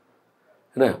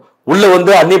 என்ன உள்ள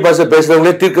வந்து அந்நிய பாஷை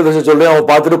பேசுறவங்களே தீர்க்கதரிசனம் சொல்றேன் அவன்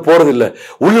பார்த்துட்டு போறது இல்லை.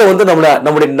 உள்ள வந்து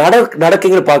நம்முடைய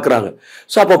நடக்கைகளை பாக்குறாங்க.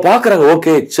 சோ அப்ப பாக்குறாங்க,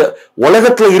 ஓகே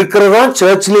உலகத்துல இருக்கிறதா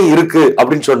சர்ச்லயும் இருக்கு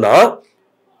அப்படின்னு சொன்னா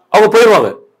அவங்க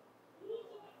போயிடுவாங்க.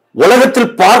 உலகத்தில்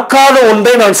பார்க்காத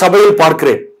ஒன்றை நான் சபையில்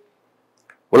பார்க்கிறேன்.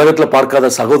 உலகத்துல பார்க்காத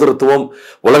சகோதரத்துவம்,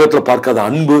 உலகத்துல பார்க்காத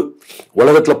அன்பு,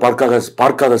 உலகத்துல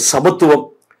பார்க்காத சமத்துவம்,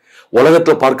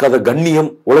 உலகத்துல பார்க்காத கண்ணியம்,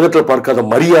 உலகத்துல பார்க்காத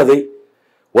மரியாதை,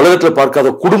 உலகத்துல பார்க்காத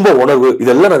குடும்ப உணர்வு,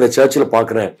 இதெல்லாம் நான் இந்த சர்ச்சில்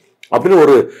பார்க்கிறேன் அப்படின்னு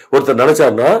ஒருத்தர்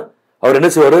நினைச்சாருன்னா அவர் என்ன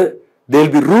செய்வாரு? they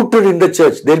will be rooted in the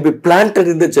church, they will be planted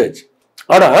in the church.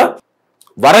 ஆனா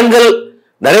வரங்கள்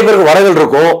நிறைய பேருக்கு வரங்கள்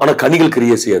இருக்கும், ஆனா கனிகள்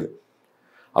கிரியை செய்யாது.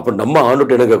 அப்ப நம்ம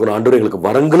ஆண்டவர்ட்ட என்ன கேட்கணும்? ஆண்டவரே, எங்களுக்கு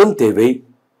வரங்களும் தேவை,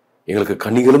 எங்களுக்கு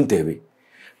கனிகளும் தேவை.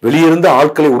 வெளியிருந்து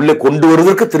ஆட்களை உள்ளே கொண்டு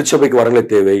வருவதற்கு திருச்சபைக்கு வரங்களே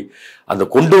தேவை. அந்த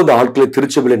கொண்டு வந்த ஆட்களை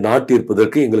திருச்சபையில நாட்டி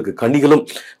இருப்பதற்கு எங்களுக்கு கனிகளும்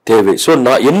தேவை. சோ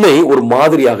நான் என்னை ஒரு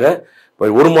மாதிரியாக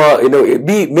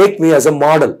make me as a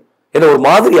model, என்ன ஒரு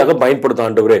மாதிரியாக பயன்படுத்த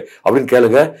ஆண்டவரே அப்படின்னு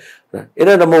கேளுங்க.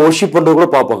 ஏன்னா நம்ம ஒர்ஷிப் பண்றது கூட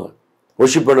பார்ப்பாங்க,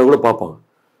 ஒர்ஷிப் பண்றது கூட பார்ப்பாங்க.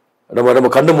 நம்ம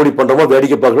கண்ணு மூடி பண்றோமோ,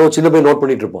 வேடிக்கை பார்க்கறோம், சின்ன போய் நோட்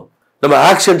பண்ணிட்டு இருப்போம். நம்ம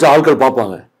ஆக்ஷன்ஸ் ஆட்கள்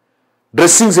பார்ப்பாங்க,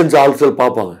 ட்ரெஸ்ஸிங் சென்ஸ் ஆட்கள்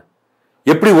பார்ப்பாங்க,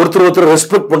 எப்படி ஒருத்தர்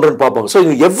ரெஸ்பெக்ட் பண்றோம்னு பார்ப்பாங்க. So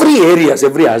every areas,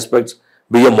 every aspects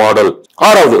B எ மாடல்.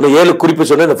 6வது 7 குறிப்பு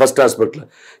சொன்னேன் இந்த ஃபர்ஸ்ட் ஆஸ்பெக்ட்ல.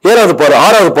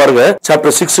 6வது பாருங்க,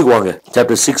 சாப்டர் 6க்கு வாங்க.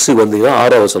 சாப்டர் 6 வந்து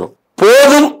 6வது வசனம்.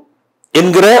 போதும்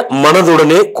என்கிற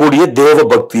மனதுடனே கூடிய தேவ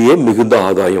பக்தியே மிகுந்த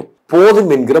ஆதாயம்.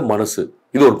 போதும் என்கிற மனசு,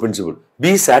 இது ஒரு principal.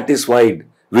 B satisfied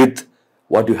with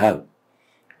what you have.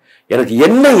 எனக்கு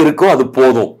என்ன இருக்கோ அது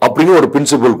போதும் அப்படின்னு ஒரு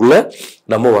பிரின்சிபலுக்குள்ள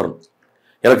நம்ம வரணும்.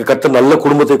 எனக்கு கர்த்தர் நல்ல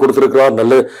குடும்பத்தை கொடுத்திருக்கிறார்,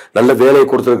 நல்ல வேலையை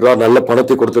கொடுத்திருக்கிறார், நல்ல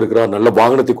பணத்தை கொடுத்திருக்கிறார், நல்ல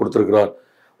வாகனத்தை கொடுத்திருக்கிறார்,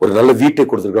 ஒரு நல்ல வீட்டை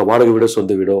கொடுத்திருக்கிறார், வாடகை வீடோ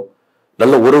சொந்த வீடோ,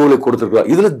 நல்ல உறவுகளை கொடுத்திருக்கிறார்.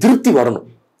 இதுல திருப்தி வரணும்.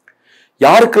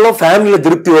 யாருக்கெல்லாம் ஃபேமிலியில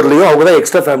திருப்தி வரலையோ அவங்க தான்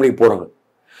எக்ஸ்ட்ரா ஃபேமிலிக்கு போறாங்க.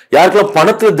 யாருக்கெல்லாம்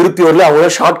பணத்துல திருப்தி வரலையோ அவங்க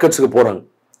தான் ஷார்ட் கட்ஸுக்கு போறாங்க.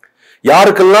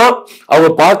 யாருக்கெல்லாம் அவங்க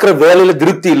பார்க்கிற வேலையில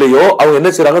திருப்தி இல்லையோ அவங்க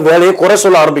என்ன செய்யறாங்க? வேலையை குறை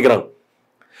சொல்ல ஆரம்பிக்கிறாங்க.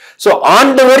 சோ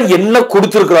ஆண்டவர் என்ன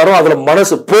கொடுத்திருக்கிறாரோ அதுல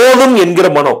மனசு போதும் என்கிற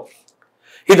மனம்.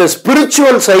 இந்த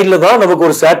ஸ்பிரிச்சுவல் சைட்ல தான் நமக்கு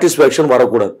ஒரு சாட்டிஸ்பாக்சன்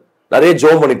வரக்கூடாது. நிறைய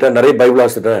ஜோம் பண்ணிட்டேன், நிறைய பைபிள்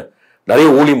வாசிட்டேன், நிறைய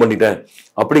ஊழியம் பண்ணிட்டேன்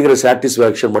அப்படிங்கிற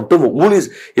சாட்டிஸ்பாக்சன் மட்டும்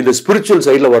இந்த ஸ்பிரிச்சுவல்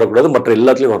சைட்ல வரக்கூடாது, மற்ற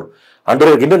எல்லாத்துலயும் வரும்.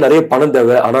 ஆண்டவருக்கு இன்னும் நிறைய பணம்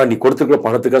தேவை, ஆனா நீ கொடுத்துருக்கிற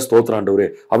பணத்துக்காக ஸ்தோத்திரம் ஆண்டவரே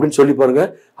அப்படின்னு சொல்லி பாருங்க,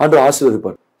 ஆண்டவர்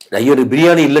ஆசீர்வதிப்பார். ஐயோ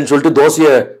பிரியாணி இல்லைன்னு சொல்லிட்டு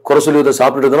தோசையை குறை சொல்லி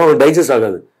சாப்பிட்டுட்டு அவன் டைஜஸ்ட்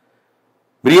ஆகாது.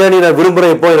 பிரியாணி நான்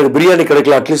விரும்புறேன், இப்போ எனக்கு பிரியாணி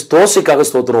கிடைக்கல, அட்லீஸ்ட் தோசைக்காக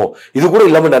ஸ்தோத்திரம், இது கூட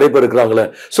இல்லாம நிறைய பேர் இருக்கிறாங்களே.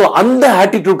 சோ அந்த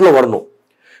ஆட்டிடியூட்ல வரணும்.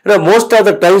 Most of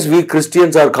the times we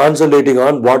Christians are concentrating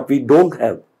on what we don't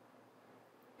have.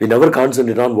 We never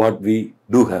concentrate on what we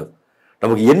do have.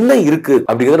 நமக்கு என்ன இருக்கு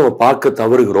அப்படிங்கிறத நம்ம பார்க்க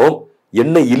தவறுகிறோம்,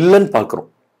 என்ன இல்லைன்னு பார்க்கிறோம்.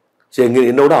 சரி,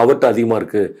 என்னோட அவர்கிட்ட அதிகமா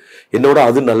இருக்கு, என்னோட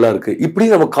அது நல்லா இருக்கு, இப்படி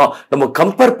நம்ம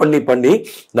கம்பேர் பண்ணி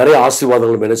நிறைய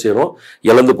ஆசீர்வாதங்கள் என்ன செய்யறோம்?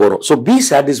 இழந்து போறோம். So be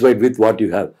satisfied with what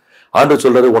you have. ஆண்டவர்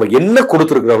சொல்றாரு, உனக்கு என்ன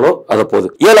கொடுத்திருக்கிறாங்களோ அதை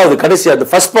போதும். 7வது கடைசி அந்த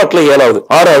ஃபர்ஸ்ட் பார்ட்ல 7வது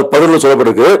 6வது 11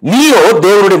 சொல்லப்பட்டிருக்கு. நீயோ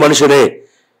தேவனுடைய மனுஷனே,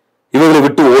 இவர்களை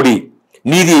விட்டு ஓடி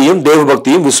நீதியையும் தேவ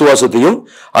பக்தியும் விசுவாசத்தையும்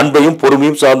அன்பையும்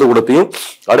பொறுமையும் சார்ந்த குணத்தையும்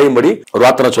அடையும்படி ஒரு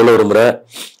வார்த்தை நான் சொல்ல விரும்புறேன்.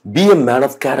 B a man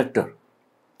of character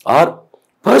R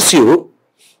pursue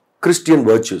Christian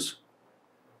வர்ச்சுஸ்.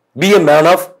 B a man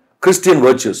of Christian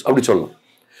வர்ச்சுஸ் அப்படி சொல்லலாம்.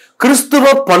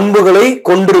 கிறிஸ்துவ பண்புகளை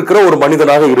கொண்டிருக்கிற ஒரு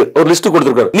மனிதனாக இரு. ஒரு லிஸ்ட்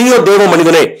கொடுத்திருக்காரு. நீயோ தேவ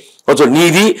மனிதனே,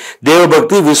 நீதி தேவ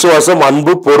பக்தி விசுவாசம்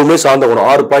அன்பு பொறுமை சார்ந்த குணம்.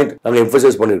 6 பாயிண்ட் நாங்க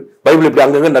எம்பசைஸ் பண்ணிருக்கோம். பைபிள் இப்படி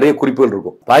அங்கங்க நிறைய குறிப்புகள்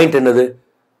இருக்கும். பாயிண்ட் என்னது?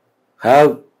 have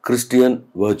Christian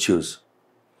virtues.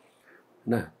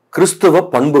 கிறிஸ்துவ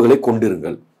பண்புகளை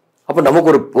கொண்டிருங்கள். அப்ப நமக்கு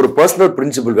ஒரு பர்சனல்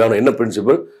பிரின்சிபல் வேணும். என்ன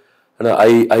principal?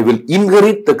 I will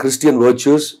inherit the Christian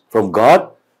virtues from God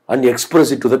and express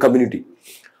it to the community.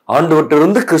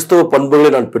 ஆண்டவற்றிலிருந்து கிறிஸ்தவ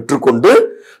பண்புகளை நான் பெற்றுக்கொண்டு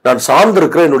நான்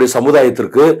சார்ந்திருக்கிற என்னுடைய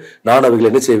சமுதாயத்திற்கு நான் அவைகளை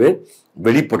என்ன செய்வேன்?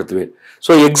 வெளிப்படுத்துவேன்.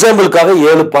 ஸோ எக்ஸாம்பிளுக்காக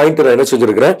 7 பாயிண்ட் நான் என்ன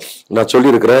செஞ்சிருக்கிறேன், நான்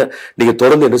சொல்லியிருக்கிறேன். நீங்க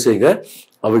தொடர்ந்து என்ன செய்யுங்க?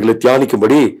 அவைகளை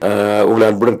தியானிக்கும்படி உங்களை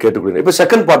அன்புடன் கேட்டுக்கொள்கிறேன். இப்ப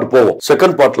செகண்ட் பார்ட் போவோம்.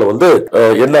 செகண்ட் பார்ட்ல வந்து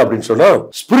என்ன அப்படின்னு சொன்னா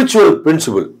ஸ்பிரிச்சுவல்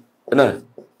பிரின்சிபிள் என்ன,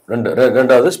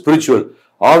 ரெண்டாவது ஸ்பிரிச்சுவல்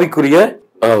ஆவிக்குரிய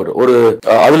ஒரு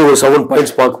அதுல ஒரு 7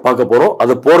 பாயிண்ட்ஸ் பார்க்க போறோம்.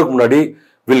 அதை போறதுக்கு முன்னாடி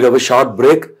will have a short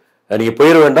break. நீங்க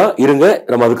போயிட வேண்டாம், இருங்க.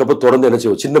 நம்ம அதுக்கப்புறம் தொடர்ந்து என்ன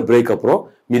செய்வோம், சின்ன பிரேக் அப்புறம்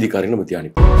மீதி காரியங்கள் நம்ம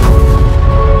தியானிப்போம்.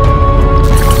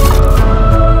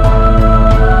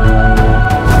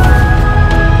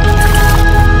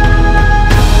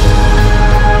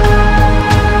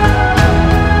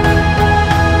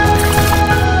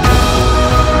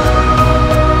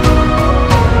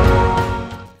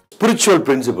 ஸ்பிரிச்சுவல்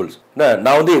பிரின்சிபிள்ஸ்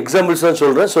நான் வந்து எக்ஸாம்பிள்ஸ் தான்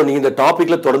சொல்றேன். ஸோ நீங்க இந்த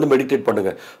டாபிக்ல தொடர்ந்து மெடிடேட்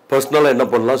பண்ணுங்க. பர்சனலா என்ன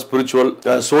பண்ணலாம், ஸ்பிரிச்சுவல்,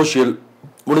 சோஷியல்,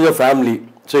 முடிஞ்ச ஃபேமிலி.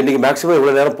 ஸோ இன்னைக்கு மேக்ஸிமம்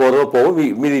இவ்வளவு நேரம் போவோம்,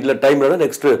 மீதி இல்லை டைம்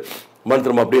நெக்ஸ்ட் மந்த்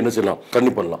நம்ம அப்படியே என்ன செய்யலாம்,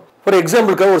 கண்ணி பண்ணலாம். ஃபார்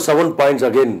எக்ஸாம்பிளுக்காக ஒரு 7 points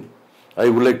again I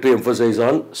would like to emphasise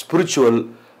on spiritual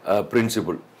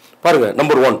principle. பாருங்க,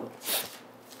 நம்பர் 1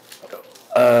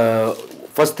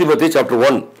 1 Timothy chapter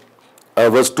 1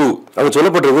 verse 2 அங்க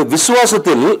சொல்லப்பட்டிருக்கு,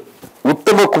 விசுவாசத்தில்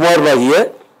உத்தம குமாரனாகிய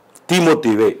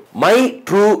தீமோத்தேயுவே, மை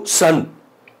ட்ரூ சன்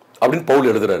அப்படின்னு பவுல்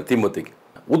எழுதுறாரு தீமோத்தேயுக்கு.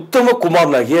 உத்தம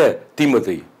குமாரனாகிய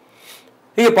தீமோத்தேயு.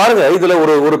 நீங்க பாருங்க, இதுல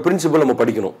ஒரு பிரின்சிபல் நம்ம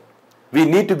படிக்கணும். we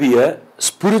need to be a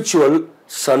spiritual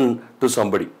son to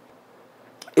somebody.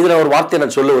 இதுல ஒரு வார்த்தை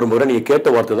நான் சொல்ல விரும்புகிறேன், நீங்க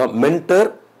கேட்ட வார்த்தை தான். Mentor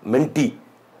மென்டி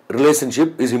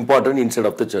relationship is important inside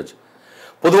of the church.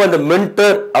 பொதுவாக இந்த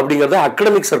மென்டர் அப்படிங்கிறத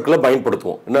அகடமிக் சர்க்கிளில்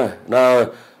பயன்படுத்துவோம். என்ன, நான்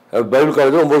பைபிள்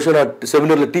காலேஜ் 9 வருஷம் நான்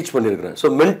செமினாரில் டீச் பண்ணியிருக்கிறேன். ஸோ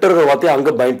மென்டர்ங்கிற வார்த்தையை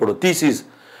அங்கே பயன்படும். தீசிஸ்,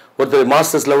 ஒருத்தர்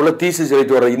மாஸ்டர்ஸ் லெவலில் தீசிஸ்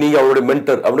எழுதி வர, நீங்கள் அவருடைய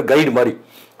மென்டர் அப்படின்னு கைடு மாதிரி.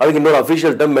 அதுக்கு இன்னொரு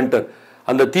அஃபிஷியல் டைம் மென்டர்.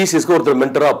 அந்த தீசிஸ்க்கு ஒருத்தர்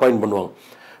மென்டராக அப்பாயின்ட் பண்ணுவாங்க.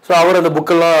 ஸோ அவர் அந்த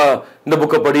புக்கெல்லாம், இந்த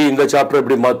புக்கை படி, இந்த சாப்டர்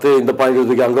எப்படி மாற்று, இந்த பாயிண்ட்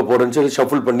இதுக்கு அங்கே போடுறேன்னு சொல்லி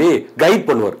ஷஃபிள் பண்ணி கைட்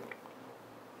பண்ணுவார்.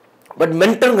 பட்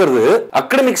மென்டர்ங்கிறது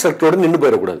அகடமிக் சர்க்கிளோடு நின்று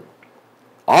போயிடக்கூடாது,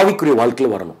 ஆவிக்குரிய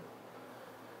வாழ்க்கையில் வரணும்.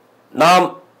 நாம்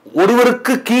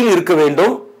ஒருவருக்கு கீழ் இருக்க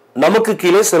வேண்டும், நமக்கு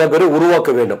கீழே சில பேரை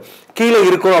உருவாக்க வேண்டும். கீழே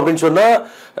இருக்கும் அப்படின்னு சொன்னா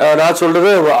நான்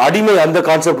சொல்றது அடிமை, அந்த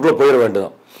கான்செப்டுக்குள்ள போயிட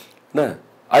வேண்டியதான்.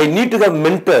 I need to have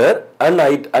mentor and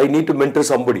I need to mentor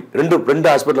somebody. ரெண்டு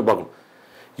ஆஸ்பெக்ட்ல பார்க்கணும்.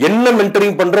 என்ன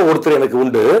மென்டரிங் பண்ற ஒருத்தர் எனக்கு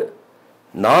உண்டு,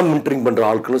 நான் மென்டரிங் பண்ற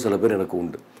ஆட்களும் சில பேர் எனக்கு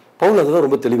உண்டு. பவுல் அதுதான்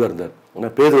ரொம்ப தெளிவா இருந்தார்.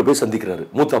 பேதுருவை போய் சந்திக்கிறாரு,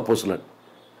 மூத்த அப்போஸ்தலன்.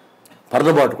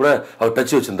 பர்னபாட் கூட அவர்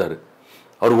டச் வச்சிருந்தாரு.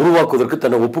 அவர் உருவாக்குவதற்கு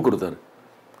தன்னை ஒப்பு கொடுத்தாரு.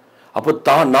 அப்போ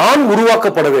நான்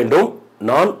உருவாக்கப்பட வேண்டும்,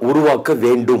 நான் உருவாக்க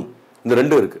வேண்டும். இந்த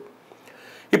ரெண்டும் இருக்கு.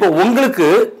 இப்ப உங்களுக்கு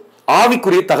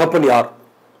ஆவிக்குரிய தகப்பன் யார்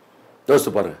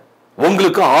யோசிச்சு பாருங்க.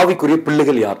 உங்களுக்கு ஆவிக்குரிய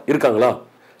பிள்ளைகள் யார் இருக்காங்களா?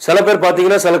 சில பேர்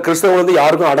பாத்தீங்கன்னா, சில கிறிஸ்தவங்க வந்து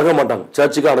யாருக்கும் அடங்க மாட்டாங்க,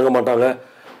 சர்ச்சுக்கு அடங்க மாட்டாங்க,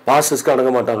 பாஸ்டர்ஸ்க்கு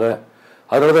அடங்க மாட்டாங்க.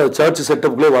 அதனால சர்ச்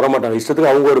செட்டப்புக்குள்ளே வர மாட்டாங்க.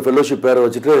 இஷ்டத்துக்கு அவங்க ஒரு ஃபெல்லோஷிப் பேரை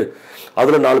வச்சுட்டு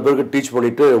அதுல 4 பேருக்கு டீச்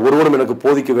பண்ணிட்டு ஒருவரும் எனக்கு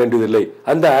போதிக்க வேண்டியதில்லை.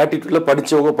 அந்த ஆட்டிடியூட்ல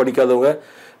படிச்சவங்க படிக்காதவங்க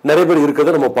நிறைய பேர்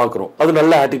இருக்கிறத நம்ம பார்க்கிறோம். அது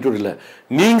நல்ல ஆட்டிடியூட் இல்லை.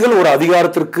 நீங்கள் ஒரு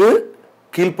அதிகாரத்திற்கு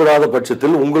கீழ்ப்படாத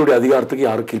பட்சத்தில் உங்களுடைய அதிகாரத்துக்கு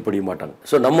யாரும் கீழ்ப்படிய மாட்டாங்க.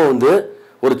 ஸோ நம்ம வந்து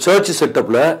ஒரு சர்ச்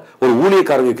செட்டப்ல ஒரு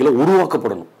ஊழியக்காரங்க கீழே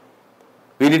உருவாக்கப்படணும்.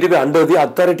 we need to be under the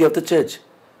authority of the church.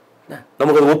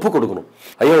 நமக்கு அதை ஒப்பு கொடுக்கணும்.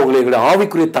 ஐயா, உங்களை எங்களுடைய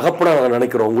ஆவிக்குரிய தகப்பனா நாங்கள்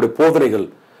நினைக்கிறோம், உங்களுடைய போதனைகள்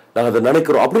நாங்கள் அதை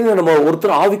நினைக்கிறோம் அப்படின்னு நம்ம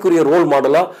ஒருத்தர் ஆவிக்குரிய ரோல்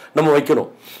மாடலா நம்ம வைக்கணும்.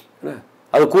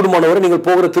 அது கூடுமானவரை நீங்கள்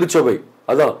போகிற திருச்சபை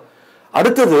அதான்.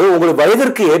 அடுத்தது, உங்களுடைய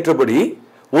வயதிற்கு ஏற்றபடி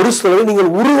ஒரு சிலரை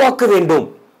நீங்கள் உருவாக்க வேண்டும்.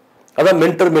 அதான்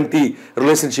மென்டர் மென்டி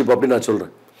ரிலேஷன்ஷிப் அப்படின்னு நான்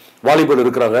சொல்றேன். வாலிபர்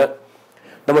இருக்கிறாங்க,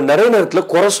 நம்ம நிறைய நேரத்தில்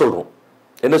குறை சொல்றோம்.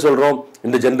 என்ன சொல்றோம்?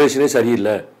 இந்த ஜென்ரேஷனே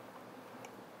சரியில்லை.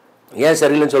 ஏன்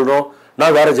சரியில்லைன்னு சொல்றோம்?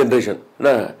 நான் வேற ஜென்ரேஷன்.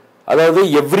 அதாவது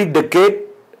every decade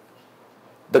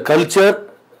the culture,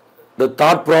 the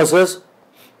thought process,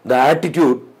 the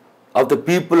attitude of the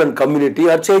people and community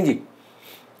or changing.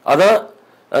 அதான்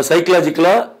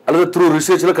சைக்கலாஜிக்கலா அல்லது த்ரூ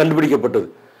ரிசர்ச்ல கண்டுபிடிக்கப்பட்டது.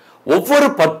 ஒவ்வொரு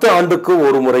 10 ஆண்டுக்கும்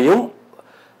ஒரு முறையும்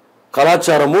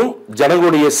கலாச்சாரமும்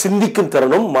ஜனங்களுடைய சிந்திக்கும்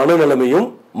திறனும் மனநிலைமையும்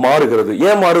மாறுகிறது.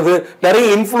 ஏன் மாறுது? நிறைய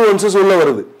இன்ஃப்ளூயன்சஸ் உள்ள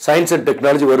வருது, சயின்ஸ் அண்ட்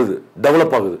டெக்னாலஜி வருது,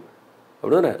 டெவலப் ஆகுது.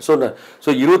 அப்படிதானே சொன்னேன். ஸோ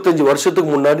 25 வருஷத்துக்கு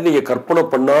முன்னாடி நீங்க கற்பனை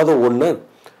பண்ணாத ஒண்ணு,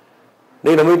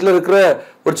 நீங்க நம்ம வீட்டில் இருக்கிற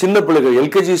ஒரு சின்ன பிள்ளைகள்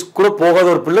எல்கேஜி கூட போகாத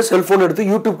ஒரு பிள்ளை செல்போன் எடுத்து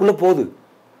யூடியூப்குள்ள போகுது.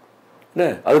 என்ன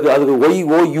அதுக்கு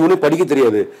OYOU படிக்க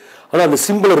தெரியாது. ஆனா அந்த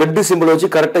சிம்பிள், ரெட் சிம்பிள் வச்சு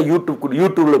கரெக்டா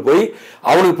யூடியூப்ல போய்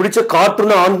அவனுக்கு பிடிச்ச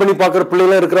கார்ட்டூனை ஆன் பண்ணி பாக்குற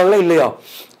பிள்ளைகள் இருக்கிறாங்களா இல்லையா?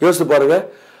 யோசிச்சு பாருங்க.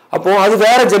 அப்போ அது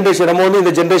வேற ஜென்ரேஷன். நம்ம வந்து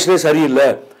இந்த ஜென்ரேஷனே சரியில்லை,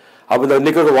 அப்ப இந்த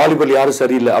இன்னைக்கு வாலிபல் யாரும்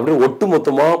சரியில்லை அப்படின்னு ஒட்டு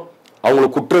மொத்தமா அவங்களை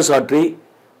குற்றம் சாற்றி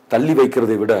தள்ளி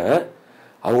வைக்கிறதை விட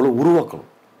அவங்கள உருவாக்கணும்.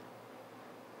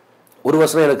 ஒரு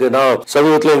வருஷம் எனக்கு, நான்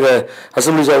சமீபத்தில் எங்க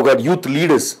assemblies of God youth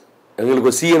leaders,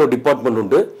 எங்களுக்கு CNO டிபார்ட்மெண்ட்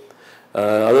உண்டு.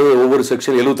 அதாவது ஒவ்வொரு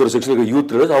செக்ஷன் 71 செக்ஷனுக்கு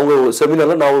யூத் லீடர்ஸ். அவங்க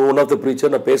செமினார்ல நான் ஒன் ஆஃப் த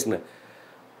ப்ரீச்சர் நான் பேசினேன்.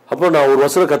 அப்போ நான் ஒரு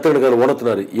வருஷம் கற்றுக்கிட்டு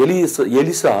உணர்த்தினாரு.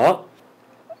 எலிசா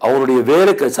அவனுடைய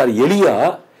வேலைக்கு சாரி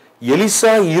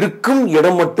எலிசா இருக்கும்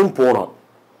இடம் மட்டும் போனான்.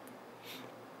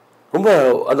 ரொம்ப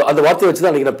அந்த வார்த்தையை வச்சுதான்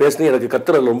அன்னைக்கு நான் பேசினேன். எனக்கு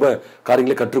கர்த்தர் ரொம்ப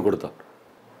காரியங்களை கற்றுக் கொடுத்தான்.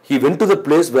 He went to the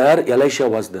place where Elisha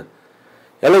was there.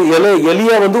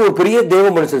 எலியா வந்து ஒரு பெரிய தேவ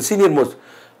மனுஷன், சீனியர் மோஸ்ட்.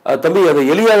 தம்பி அந்த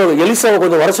எலிசாவை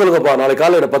கொஞ்சம் வர சொல்லுங்கப்பா, நாளைக்கு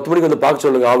காலையில் 10 மணிக்கு வந்து பார்க்க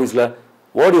சொல்லுங்க ஆஃபீஸில்.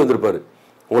 ஓடி வந்திருப்பாரு,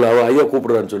 உங்களை ஐயா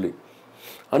கூப்பிடுறான்னு சொல்லி.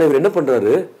 ஆனால் இவர் என்ன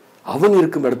பண்றாரு, அவன்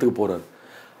இருக்கும் இடத்துக்கு போறாரு.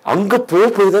 அங்க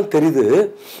போய் தான் தெரியுது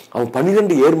அவன்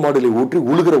 12 ஏர்மாடுகளை ஊற்றி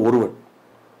உழுகிற ஒருவன்.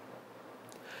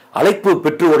 அழைப்பு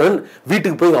பெற்றவுடன்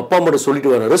வீட்டுக்கு போய் அப்பா அம்மா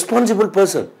சொல்லிட்டு வர responsible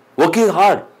person, working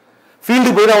hard. Field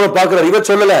போய் அவனை பார்க்கிறார். இவன்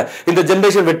சொல்லல, இந்த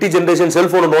ஜென்ரேஷன் வெட்டி ஜென்ரேஷன்,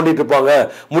 செல்போனை நோண்டிட்டு இருப்பாங்க,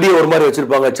 முடிய ஒரு மாதிரி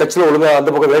வச்சிருப்பாங்க, சர்ச்சில் ஒழுங்கா அந்த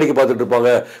பக்கம் வேடிக்கை பார்த்துட்டு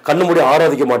இருப்பாங்க, கண்ணு மூடி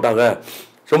ஆராதிக்க மாட்டாங்க,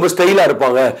 ரொம்ப ஸ்டைலா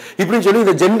இருப்பாங்க இப்படின்னு சொல்லி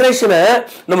இந்த ஜென்ரேஷனை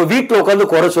நம்ம வீட்டில்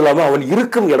உட்காந்து குறை சொல்லாம அவன்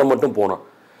இருக்கும் இடம் மட்டும் போனான்.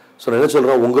 ஸோ நான் என்ன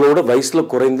சொல்றேன், உங்களோட வயசுல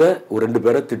குறைந்த ஒரு 2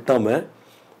 பேரை திட்டாம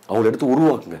அவங்களை எடுத்து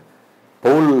உருவாக்குங்க.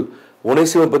 பவுல்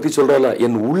ஒனேசிமை பத்தி சொல்றால,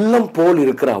 என் உள்ளம் போல்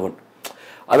இருக்கிற அவன்.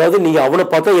 அதாவது நீங்க அவனை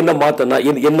பார்த்தா என்ன மாத்த,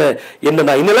 என்ன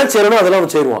நான் என்னெல்லாம் செய்யறனோ அதெல்லாம்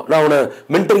அவன் செய்வான். நான் அவனை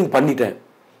மென்டரிங் பண்ணிட்டேன்.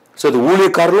 ஸோ அது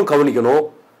ஊழியக்காரர்களும் கவனிக்கணும்,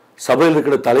 சபையில்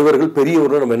இருக்கிற தலைவர்கள்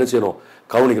பெரியவர்களும் நம்ம என்ன செய்யணும்,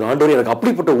 கவனிக்கணும். ஆண்டவரே எனக்கு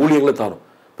அப்படிப்பட்ட ஊழியங்களை தாரும்.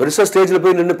 பெருசா ஸ்டேஜில்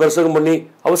போய் நின்று பிரசங்கம் பண்ணி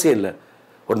அவசியம் இல்லை.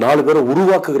 ஒரு 4 பேரை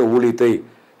உருவாக்குகிற ஊழியத்தை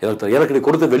எனக்கு நீ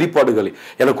கொடுத்த வெளிப்பாடுகள்,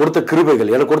 எனக்கு கொடுத்த கிருபைகள்,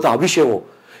 எனக்கு கொடுத்த அபிஷேகம்,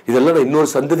 இதெல்லாம் நான் இன்னொரு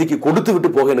சந்ததிக்கு கொடுத்து விட்டு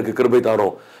போக எனக்கு கிருபை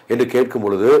தாரோம் என்று கேட்கும்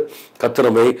பொழுது கர்த்தர்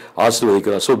நம்மை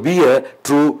ஆசீர்வதிக்கிறார். So be a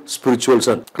true spiritual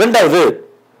son. 2வது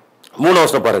 3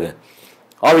 வசனம் பாருங்க,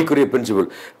 ஆவிக்குரிய பிரின்சிபல்.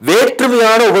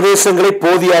 வேற்றுமையான உபதேசங்களை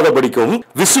போதியாதபடிக்கும்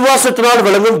விசுவாசத்தினால்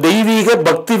விளங்கும் தெய்வீக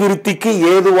பக்தி விருத்திக்கு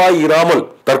ஏதுவாய் இராமல்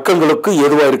தர்க்கங்களுக்கு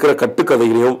ஏதுவாய் இருக்கிற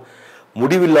கட்டுக்கதைகளையும்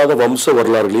முடிவில்லாத வம்ச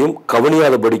வரலாறுகளையும்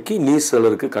கவனியாதபடிக்கு நீ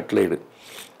சிலருக்கு கட்டளையிடு.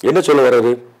 என்ன சொல்ல வர்றது,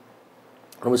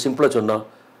 ரொம்ப சிம்பிளா சொன்னா,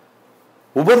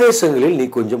 உபதேசங்களில் நீ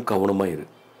கொஞ்சம் கவனமாயிரு.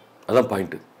 அதான்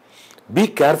point. Be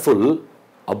careful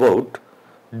about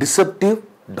deceptive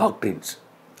doctrines.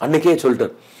 அன்னைக்கே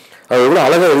சொல்லிட்டார், அது எவ்வளவு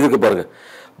அழகா எழுதிக்க பாருங்க.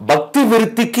 பக்தி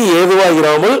விருத்திக்கு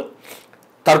ஏதுவாயிராமல்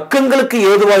தர்க்கங்களுக்கு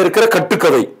ஏதுவாக இருக்கிற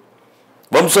கட்டுக்கதை,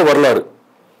 வம்ச வரலாறு,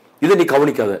 இதை நீ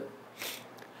கவனிக்காத.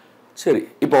 சரி,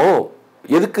 இப்போ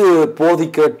எதுக்கு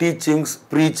போதிக்க டீச்சிங்ஸ்,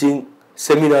 ப்ரீச்சிங்,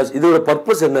 செமினார்ஸ், இதோட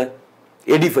பர்பஸ் என்ன?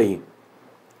 எடிஃபையிங்,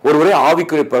 ஒருவரை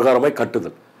ஆவிக்குரிய பிரகாரமாய்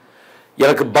கட்டுதல்.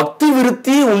 எனக்கு பக்தி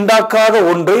விருத்தி உண்டாக்காத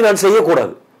ஒன்றை நான்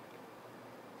செய்யக்கூடாது.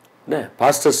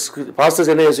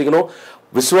 பாஸ்டர்ஸ் என்ன யோசிக்கணும்,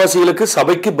 விசுவாசிகளுக்கு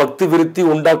சபைக்கு பக்தி விருத்தி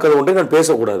உண்டாக்காத ஒன்றை நான்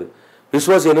பேசக்கூடாது.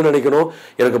 விசுவாசி என்ன நினைக்கணும்,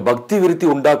 எனக்கு பக்தி விருத்தி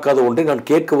உண்டாக்காத ஒன்றை நான்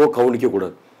கேட்கவோ கவனிக்க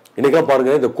கூடாது. இன்னைக்கா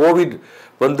பாருங்க, இந்த கோவிட்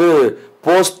வந்து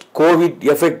போஸ்ட் கோவிட்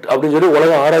எஃபெக்ட் அப்படின்னு சொல்லி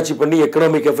உலகம் ஆராய்ச்சி பண்ணி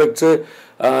economic effects,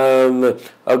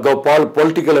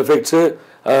 political effects,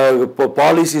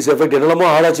 policies effect என்னெல்லாமோ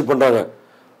ஆராய்ச்சி பண்றாங்க.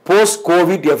 போஸ்ட்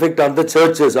கோவிட் எஃபெக்ட் அந்த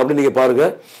சர்ச்சஸ் அப்படின்னு நீங்க பாருங்க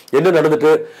என்ன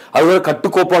நடந்துட்டு. அதுவரை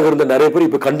கட்டுக்கோப்பாக இருந்த நிறைய பேர்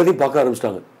இப்ப கண்டதையும் பார்க்க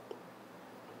ஆரம்பிச்சிட்டாங்க.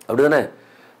 அப்படிதானே?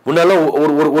 முன்னால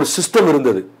ஒரு சிஸ்டம்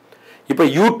இருந்தது. இப்ப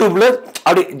யூடியூப்ல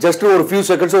அப்படி ஜஸ்ட் ஒரு ஃபியூ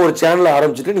செகண்ட்ஸ் ஒரு சேனல்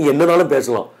ஆரம்பிச்சுட்டு நீங்க என்னனாலும்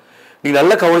பேசலாம். நீங்க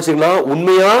நல்லா கவனிச்சீங்கன்னா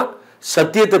உண்மையா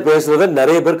சத்தியத்தை பேசுறத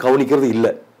நிறைய பேர் கவனிக்கிறது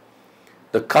இல்லை.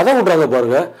 இந்த கதை விடுறாங்க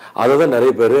பாருங்க, அதை தான்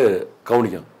நிறைய பேர்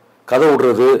கவனிக்கும். கதை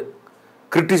விடுறது,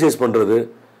 கிரிட்டிசைஸ் பண்றது,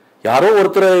 யாரோ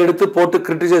ஒருத்தரை எடுத்து போட்டு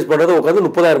கிரிட்டிசைஸ் பண்றதை உட்காந்து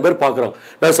 30,000 பேர் பார்க்குறாங்க.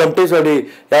 நான் சம்டைம்ஸ் அப்படி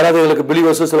யாராவது எங்களுக்கு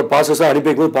பிலீவர்ஸோ சில பாசஸோ அனுப்பி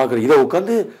வைக்கும்போது பார்க்குறேன். இதை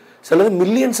உட்காந்து சில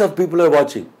மில்லியன்ஸ் ஆஃப் பீப்புள் ஆர்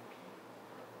வாட்சிங்.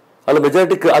 அதில்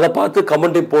மெஜாரிட்டி அதை பார்த்து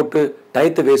கமெண்ட்டை போட்டு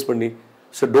டயத்தை வேஸ்ட் பண்ணி.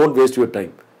 So don't waste your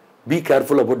time. Be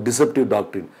careful about deceptive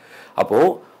doctrine. அப்போ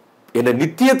என்னை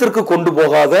நித்தியத்திற்கு கொண்டு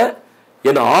போகாத,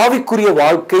 என் ஆவிக்குரிய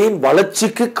வாழ்க்கையின்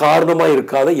வளர்ச்சிக்கு காரணமா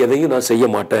இருக்காத எதையும் நான் செய்ய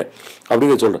மாட்டேன்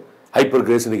அப்படின்னு சொல்றேன். ஹைப்பர்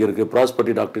கிரேஸ் இன்னைக்கு இருக்கு,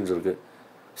 ப்ராஸ்பரிட்டி டாக்ட்ரின்ஸ் இருக்கு.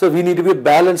 So we need to be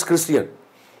balance Christian.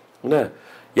 என்ன,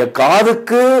 என்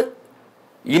காதுக்கு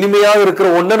இனிமையாக இருக்கிற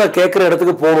ஒன்றை நான் கேட்கிற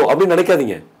இடத்துக்கு போகணும் அப்படின்னு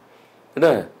நினைக்காதீங்க. என்ன,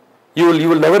 you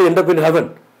will never end up in heaven.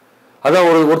 அதான்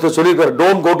ஒருத்தர் சொல்லியிருக்காரு,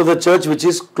 don't go to the church which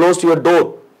is close to your door,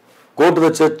 go to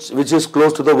the church which is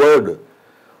close to the word.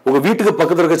 உங்க வீட்டுக்கு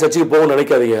பக்கத்தில் இருக்க சர்ச்சுக்கு போகணும்னு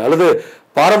நினைக்காதீங்க. அல்லது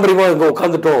பாரம்பரியமா இங்க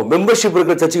உட்காந்துட்டோம் மெம்பர்ஷிப்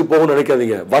இருக்கிற சர்ச்சுக்கு போகணும்னு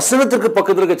நினைக்காதீங்க. வசனத்துக்கு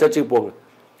பக்கத்தில் இருக்க சர்ச்சுக்கு போங்க.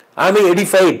 ஐ மீன்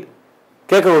எடிஃபைட்.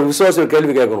 கேட்கணும், விசுவாச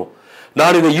கேள்வி கேட்கணும்.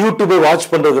 நான் இந்த யூடியூபை வாட்ச்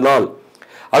பண்றதுனால்,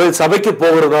 அது சபைக்கு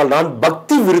போகிறதுனால் நான்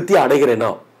பக்தி விருத்தி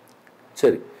அடைகிறேனா?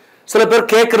 சரி, சில பேர்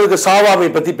கேட்கறதுக்கு சாவாமை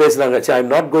பத்தி பேசுறாங்க. I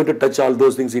am not going to touch all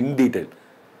those things in detail.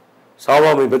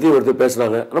 சாவாமை பத்தி ஒருத்தர்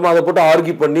பேசுறாங்க, நம்ம அதை போட்டு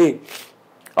ஆர்கியூ பண்ணி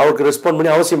அவருக்கு ரெஸ்பாண்ட்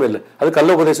பண்ணி அவசியமே இல்லை. அது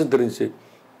கள்ள உபதேசம் தெரிஞ்சு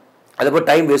அதை போய்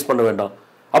டைம் வேஸ்ட் பண்ண வேண்டாம்.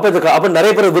 அப்ப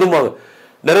நிறைய பேர் விரும்புவாங்க,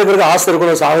 நிறைய பேருக்கு ஆசை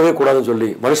இருக்கும் சாகவே கூடாதுன்னு சொல்லி.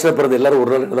 மனுஷனை பிறந்த எல்லாரும்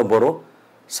ஒரு நாள் என்ன தான் போறோம்,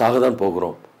 சாகதான்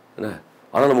போகிறோம். என்ன,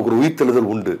 ஆனா நமக்கு ஒரு உயிர்த்தெழுதல்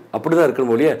உண்டு. அப்படிதான்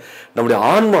இருக்கணும் ஒழிய நம்முடைய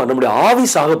ஆன்மா, நம்முடைய ஆவி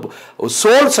சாக,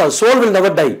 சோல் வில்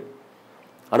நெவர் டை.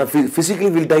 ஆனால்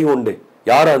physically will tie one day.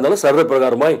 யாராக இருந்தாலும் சர்வ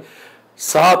பிரகாரமாய்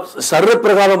சர்வ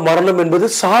பிரகாரம் மரணம் என்பது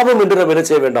சாபம் என்று நாம் என்ன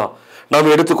செய்ய வேண்டாம்,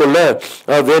 நாம் எடுத்துக்கொள்ள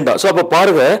வேண்டாம். ஸோ அப்போ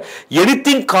பாருங்க,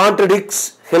 anything கான்ட்ரடிக்ட்ஸ்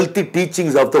healthy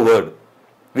teachings of the word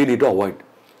we need to avoid.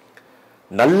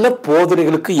 நல்ல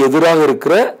போதனைகளுக்கு எதிராக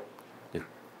இருக்கிற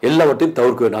எல்லாவற்றையும்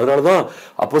தவிர்க்க வேண்டும். அதனால தான்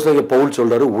அப்போஸ்தலர் பவுல்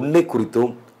சொல்றாரு, உன்னை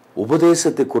குறித்தும்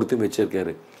உபதேசத்தை குறித்தும்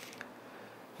எச்சரிக்கையாரு.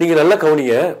 நீங்க நல்லா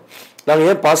கவனிங்க. நாங்கள்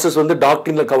ஏன் பாஸ்டர்ஸ் வந்து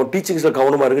டாக்டரின்ல டீச்சிங்ஸ்ல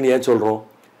கவனமா இருக்குன்னு ஏன் சொல்றோம்?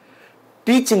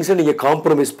 டீச்சிங்ஸை நீங்க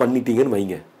காம்ப்ரமைஸ் பண்ணிட்டீங்கன்னு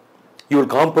வைங்க, you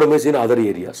will compromise in other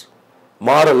areas.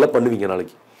 மாரல்ல பண்ணுவீங்க,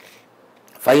 நாளைக்கு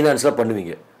ஃபைனான்ஸ்ல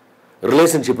பண்ணுவீங்க,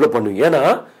 ரிலேஷன்ஷிப்ல பண்ணுவீங்க. ஏன்னா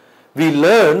we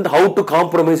learned how to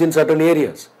compromise in certain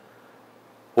areas.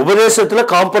 உபதேசத்துல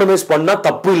compromise பண்ணா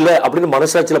தப்பு இல்லை அப்படின்னு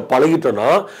மனசாட்சியில பழகிட்டோம்னா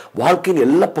வாழ்க்கையின்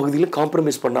எல்லா பகுதியிலும்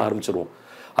காம்ப்ரமைஸ் பண்ண ஆரம்பிச்சிருவோம்.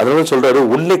 அதனால சொல்றாரு,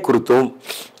 உன்னை குறித்தும்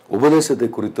உபதேசத்தை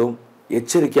குறித்தும்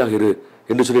எச்சரிக்கையாக இரு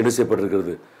என்று சொல்லி என்ன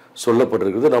செய்யப்பட்டிருக்கிறது,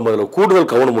 சொல்லப்பட்டிருக்கிறது. நாம் அதில்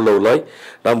கூடுதல் கவனம் உள்ளவர்களாய்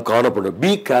நாம் காணப்படும்.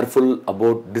 Be careful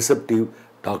about deceptive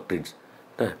doctrines.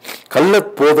 கள்ள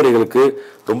போதனைகளுக்கு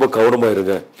ரொம்ப கவனமா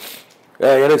இருங்க.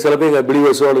 எனக்கு சில பேர்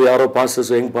பிலீவர்ஸோ அல்லது யாரோ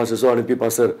பாஸ்டர்ஸோ யங் பாஸ்டர்ஸோ அனுப்பி,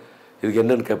 பாஸ்டர் இதுக்கு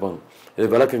என்னன்னு கேட்பாங்க, இது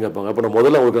விளக்கம் கேட்பாங்க. அப்போ நான்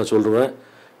முதல்ல அவங்களுக்கு நான் சொல்கிறேன்,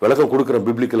 விளக்கம் கொடுக்குறேன்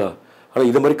பிப்ளிக்கலா, ஆனால்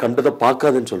இது மாதிரி கண்டதை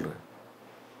பார்க்காதுன்னு சொல்கிறேன்.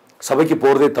 சபைக்கு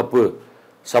போகிறதே தப்பு,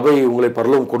 சபை உங்களை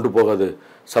பரலோகம் கொண்டு போகாது,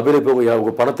 சபையில் போய்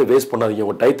உங்கள் பணத்தை வேஸ்ட் பண்ணாதீங்க,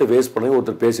 உங்கள் டைத்தை வேஸ்ட் பண்ணி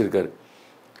ஒருத்தர் பேசியிருக்காரு.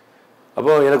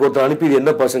 அப்போ எனக்கு ஒருத்தர் அனுப்பி இது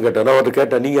என்ன பாசம் கேட்டேன். நான் அவர்கிட்ட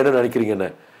கேட்டேன், நீங்கள் என்ன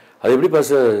நினைக்கிறீங்கன்னு. அது எப்படி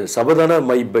பாச, சபை தானே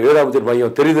 7ஆம்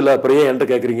மையம் தெரியுதுல்ல, அப்புறம் ஏன்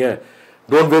என்கிட்ட கேட்குறீங்க?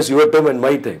 Don't waste your time and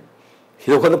my time.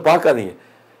 இதை உட்காந்து பார்க்காதீங்க.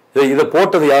 இதை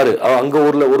போட்டது யாரு? அங்கே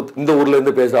ஊரில் இந்த ஊரில்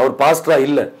இருந்து பேசுற அவர் பாஸ்டரா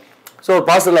இல்லை. ஸோ அவர்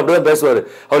பாஸ்டர்ல அப்படிதான் பேசுவார்.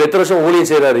 அவர் எத்தனை வருஷம் ஊழியம்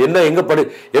செய்கிறாரு, என்ன எங்கே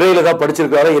இறையில தான்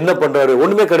படிச்சிருக்காரு, என்ன பண்ணுறாரு,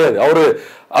 ஒன்றுமே கிடையாது.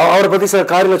 அவரை பற்றி சில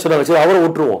காரியங்கள் சொன்னாங்க, சரி அவரை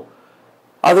விட்டுருவோம்.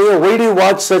 அதையே Y to you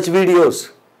watch such videos?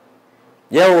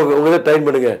 ஏன் உங்க டைம்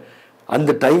பண்ணுங்க.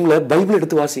 அந்த டைம்ல பைபிள்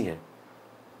எடுத்து வாசிங்க.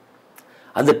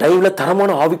 அந்த டைம்ல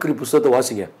தரமான ஆவிக்குறி புத்தகத்தை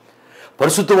வாசிங்க.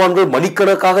 பரிசுத்தவான்கள்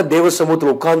மணிக்கணக்காக தேவ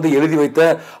சமூகத்தில் உட்கார்ந்து எழுதி வைத்த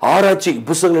ஆராய்ச்சி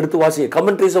புத்தகங்கள் எடுத்து வாசிங்க.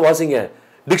 கமெண்ட்ரிஸை வாசிங்க,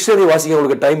 டிக்ஷனரி வாசிங்க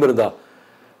உங்களுக்கு டைம் இருந்தா.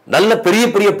 நல்ல பெரிய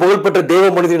பெரிய புகழ்பெற்ற தேவ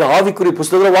மனிதனின் ஆவிக்குரிய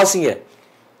புத்தகங்களை வாசிங்க.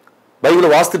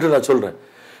 பைபிளை வாசித்துட்டு நான் சொல்றேன்.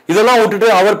 இதெல்லாம் விட்டுட்டு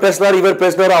அவர் பேசினார், இவர்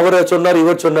பேசினார், அவர் சொன்னார்,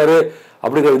 இவர் சொன்னாரு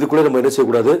அப்படிங்கிற இதுக்குள்ளே நம்ம என்ன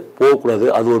செய்யக்கூடாது, போகக்கூடாது.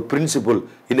 அது ஒரு பிரின்சிபல்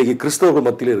இன்னைக்கு கிறிஸ்தவர்கள்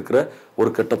மத்தியில் இருக்கிற ஒரு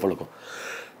கெட்ட பழக்கம்.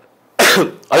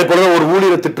 அதே போலதான் ஒரு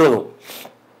ஊழியரை திட்டுறதும்,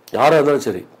 யாரா இருந்தாலும்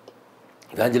சரி,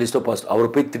 எவாஞ்சலிஸ்டோ பாஸ்ட், அவரை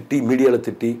போய் திட்டி, மீடியாவில்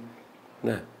திட்டி,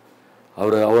 என்ன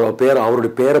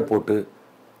அவருடைய பேரை போட்டு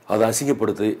அதை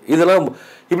அசிங்கப்படுத்து, இதெல்லாம்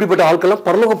இப்படிப்பட்ட ஆட்கள்லாம்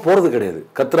பரலோகம் போகிறது கிடையாது.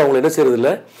 கர்த்தர் அவங்களை என்ன செய்யறது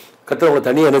இல்லை, கர்த்தர் அவங்களை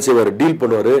தனியாக என்ன செய்வார், டீல்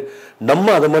பண்ணுவார்.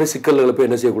 நம்ம அதை மாதிரி சிக்கல்களை போய்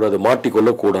என்ன செய்யக்கூடாது,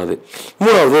 மாட்டிக்கொள்ளக்கூடாது.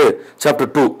 3வது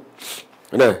சாப்டர் 2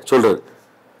 என்ன சொல்றாரு,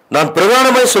 நான்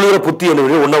பிரதானமாய் சொல்லுகிற புத்தி என்ன,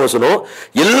 1ஆம் வசனம்,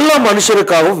 எல்லா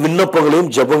மனுஷருக்காகவும் விண்ணப்பங்களையும்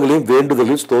ஜபங்களையும்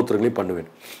வேண்டுதலையும் ஸ்தோத்திரங்களையும் பண்ணுவேன்.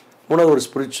 3வது ஒரு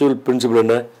ஸ்பிரிச்சுவல் பிரின்சிபல்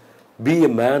என்ன, B a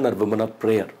man R women of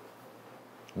prayer,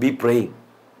 B praying.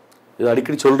 இது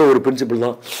அடிக்கடி சொல்ற ஒரு பிரின்சிபல்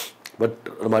தான், பட்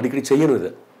நம்ம அடிக்கடி செய்யணும்.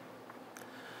 இது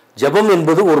ஜபம்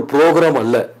என்பது ஒரு ப்ரோக்ராம்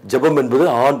அல்ல. ஜபம் என்பது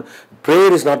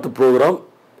prayer is not the program,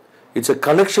 it's a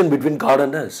connection between God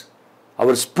and us.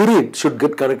 our spirit should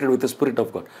get connected with the spirit of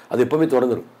God. அது எப்பவுமே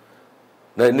தொடர்ந்துடும்.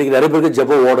 இன்னைக்கு நிறைய பேருக்கு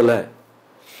ஜபம் ஓடலை.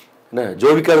 என்ன,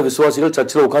 ஜெபிக்காத விசுவாசிகள்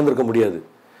சர்ச்சில் உட்கார்ந்துருக்க முடியாது.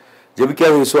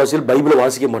 ஜெபிக்காத விசுவாசிகள் பைபிளை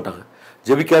வாசிக்க மாட்டாங்க.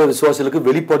 ஜெபிக்காத விசுவாசிகளுக்கு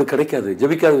வெளிப்பாடு கிடைக்காது.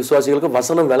 ஜெபிக்காத விசுவாசிகளுக்கு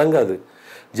வசனம் விளங்காது.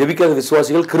 ஜெபிக்காத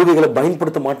விசுவாசிகள் கிருபைகளை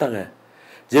பயன்படுத்த மாட்டாங்க.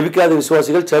 ஜெபிக்காத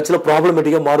விசுவாசிகள் சர்ச்சில்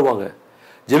ப்ராப்ளமேட்டிக்காக மாறுவாங்க.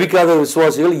 ஜெபிக்காத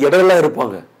விசுவாசிகள் இடரெல்லாம்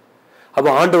இருப்பாங்க. அப்போ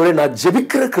ஆண்டவரே, நான்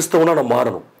ஜெபிக்கிற கிறிஸ்தவனா நான்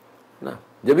மாறணும்.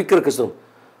 ஜெபிக்கிற கிறிஸ்தவம்,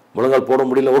 முழங்கால் போட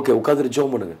முடியல, ஓகே உட்காந்துட்டு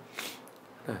ஜோம் பண்ணுங்க.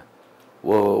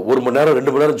 1 மணி நேரம்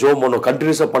 2 மணி நேரம் ஜோம் பண்ணணும்,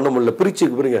 கண்டினியூஸாக பண்ண முடியல,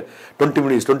 பிரிச்சுக்கு பிரிங்க. 20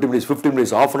 மினிட்ஸ் 15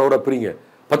 மினிட்ஸ் ½ அன் ஹவராக பிரிங்க.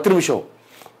 10 நிமிஷம்.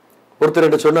 ஒருத்தர்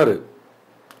என்ன சொன்னார்,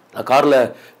 நான் காரில்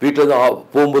வீட்டில்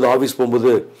போகும்போது, ஆஃபீஸ்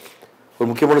போகும்போது ஒரு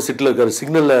முக்கியமான சிட்டில் இருக்கார்,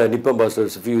 சிக்னலில் நிற்பேன் பாஸ்டர்,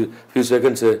 ஃபியூ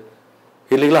செகண்ட்ஸு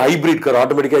இல்லைங்களா, ஹைப்ரிட் கார்,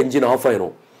 ஆட்டோமேட்டிக்காக இன்ஜின் ஆஃப்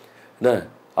ஆயிரும். என்ன,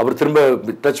 அப்புறம் திரும்ப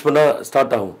டச் பண்ணால்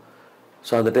ஸ்டார்ட் ஆகும்.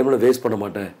 ஸோ அந்த டைமில் வேஸ்ட் பண்ண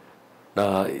மாட்டேன்.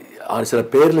 நான் சில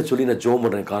பேரில் சொல்லி நான் ஜோம்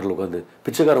பண்ணுறேன். காரில் உட்காந்து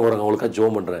பிச்சைக்காரன் வராங்க, அவங்களுக்காக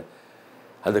ஜோம் பண்ணுறேன்.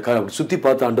 அந்த கார் அப்படி சுற்றி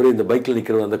பார்த்து, ஆண்டவரே இந்த பைக்கில்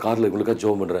நிற்கிறவங்க அந்த காரில் இவங்களுக்காக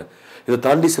ஜோம் பண்ணுறேன். இதை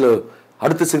தாண்டி சில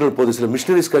அடுத்த சிக்னல் போது சில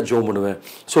மிஷினரிஸ்க்காக ஜோம் பண்ணுவேன்.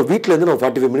 ஸோ வீட்டிலேருந்து நான்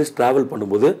 45 மினிட்ஸ் ட்ராவல்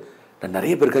பண்ணும்போது நான்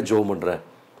நிறைய பேருக்காக ஜோம் பண்ணுறேன்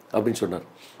அப்படின்னு சொன்னார்.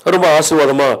 ரொம்ப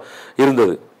ஆசீர்வாதமாக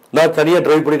இருந்தது. நான் தனியாக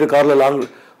ட்ரைவ் பண்ணிவிட்டு காரில்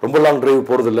ரொம்ப லாங் ட்ரைவ்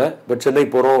போகிறதில்ல. பட் சென்னை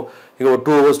போகிறோம், இங்கே ஒரு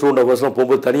 2 hours 2.5 hours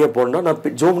போகும்போது தனியாக போனோம்னா நான்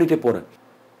ஜோம் பண்ணிகிட்டே போகிறேன்.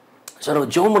 ஸோ நம்ம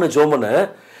ஜோம் பண்ண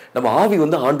நம்ம ஆவி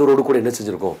வந்து ஆண்டவரோடு கூட என்ன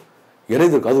செஞ்சுருக்கோம்,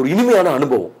 இணைந்திருக்கும். அது ஒரு இனிமையான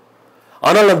அனுபவம்.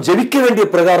 ஆனால் நாம் ஜெபிக்க வேண்டிய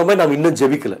பிரகாரமே நாம் இன்னும்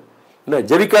ஜெபிக்கலை. என்ன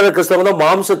ஜெபிக்காத கிறிஸ்தவங்க தான்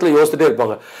மாம்சத்துல யோசிச்சுட்டே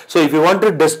இருப்பாங்க. So if you want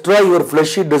to destroy your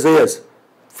fleshy desires,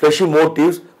 fleshy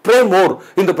motives, pray more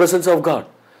in the presence of God.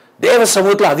 தேவ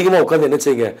சமூகத்தில் அதிகமாக உட்காந்து என்ன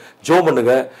செய்யுங்க, ஜெபம்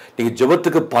பண்ணுங்க. நீங்க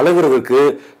ஜெபத்துக்கு பழகுறதுக்கு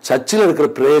சர்ச்சில் இருக்கிற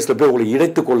பிரேயர்ஸ்ல போய் உங்களை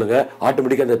இணைத்துக் கொள்ளுங்க.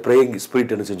 ஆட்டோமேட்டிக்கா அந்த பிரேயிங்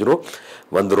ஸ்பிரிட் என்ன செஞ்சிடும்,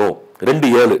 வந்துடும்.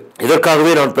 2:7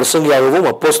 இதற்காகவே நான் பிரசங்கியாகவும்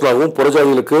அப்போஸ்தலனாகவும்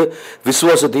புறஜாதிகளுக்கு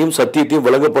விசுவாசத்தையும் சத்தியத்தையும்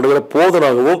வழங்கப்படுகிற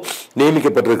போதனாகவும்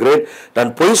நியமிக்கப்பட்டிருக்கிறேன்.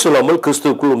 நான் பொய் சொல்லாமல்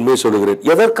கிறிஸ்துவுக்குள் உண்மையை சொல்லுகிறேன்.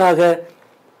 எதற்காக?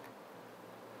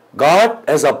 God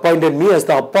has appointed me as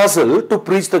the apostle to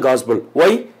preach the gospel.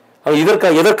 Why?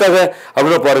 எதற்காக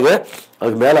அப்படின்னா பாருங்க,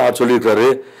 அதுக்கு மேல சொல்லியிருக்காரு,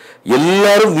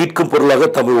 எல்லாரும் மீட்கும் பொருளாக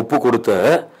தம்மை ஒப்பு கொடுத்த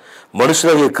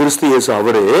மனுஷனாகிய கிறிஸ்து இயேசு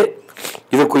அவரே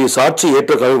இதற்குரிய சாட்சி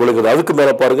ஏற்றக்காக விளங்குது. அதுக்கு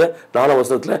மேல பாருங்க 4ஆம்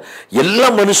வசனத்துல, எல்லா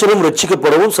மனுஷரும்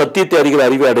ரட்சிக்கப்படவும் சத்தியத்தை அறிகிற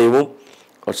அறிவை அடையவும்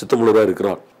அவர் சித்தமுள்ளவராக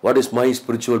இருக்கிறார். What is my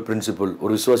spiritual principal?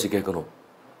 ஒரு விசுவாசி கேட்கணும்.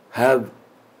 Have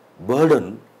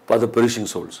Burton for the perishing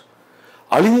souls.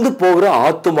 அழிந்து போகிற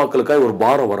ஆத்துமாக்களுக்காக ஒரு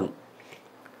பாரம் வரணும்.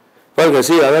 பாருங்க,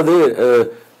 அதாவது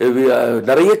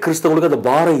நிறைய கிறிஸ்தவங்களுக்கு அந்த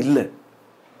பாரம் இல்லை.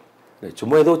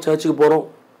 சும்மா ஏதோ சர்ச்சுக்கு போகிறோம்,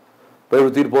 பைபிள்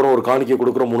தூக்கிட்டு போகிறோம், ஒரு காணிக்கை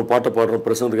கொடுக்குறோம், 3 பாட்டை பாடுறோம்,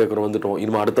 பிரசங்கத்தை கேட்குறோம், வந்துட்டோம்,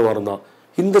 இனிமேல் அடுத்த வாரம் தான்.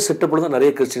 இந்த செட்டப்பில் தான் நிறைய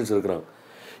கிறிஸ்டியன்ஸ் இருக்கிறாங்க.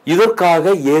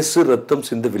 இதற்காக இயேசு ரத்தம்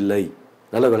சிந்தவில்லை,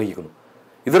 நல்லா விளங்கிக்கணும்.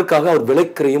 இதற்காக அவர்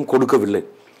விலைக்கிரயம் கொடுக்கவில்லை.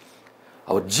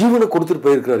 அவர் ஜீவனை கொடுத்துட்டு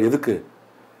போயிருக்கிறார். எதுக்கு?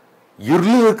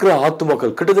 இருளில் இருக்கிற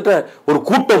ஆத்துமாக்கள் கிட்டத்தட்ட ஒரு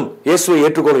கூட்டம் இயேசுவை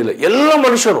ஏற்றுக்கொள்ள, எல்லா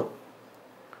மனுஷனும்.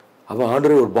 அவன்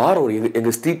ஆண்டவரே ஒரு பாரம்,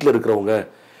 எங்கள் ஸ்ட்ரீட்டில் இருக்கிறவங்க,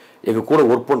 எங்கள் கூட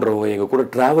ஒர்க் பண்ணுறவங்க, எங்கள் கூட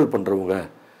ட்ராவல் பண்ணுறவங்க,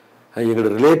 எங்களோட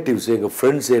ரிலேட்டிவ்ஸ், எங்கள்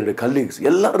ஃப்ரெண்ட்ஸ், என்னுடைய கலீக்ஸ்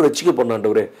எல்லாரும் ரட்சிக்க பண்ண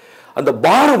ஆண்டவரே, அந்த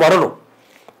பாரம் வரணும்.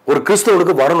 ஒரு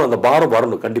கிறிஸ்தவனுக்கு வரணும், அந்த பாரம்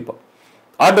வரணும் கண்டிப்பாக.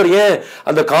 ஆண்டவர் ஏன்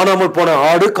அந்த காணாமல் போன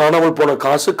ஆடு, காணாமல் போன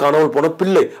காசு, காணாமல் போன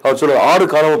பிள்ளை, அவர் சொல்றார், ஆடு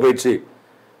காணாமல் போயிடுச்சு,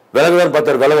 விலங்குதான்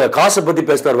பார்த்தார், விலங்க. காசை பற்றி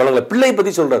பேசினார், விலங்கல. பிள்ளை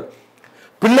பற்றி சொல்றார்.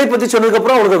 பிள்ளை பற்றி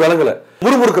சொன்னதுக்கப்புறம் அவனுக்கு விலங்கலை,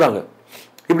 முறுமுறுக்கிறாங்க.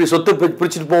 இப்படி சொத்தை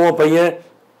பிரிச்சுட்டு போவான் பையன்,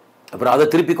 அப்புறம் அதை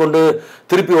திருப்பி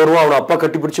வருவான், அவனை அப்பா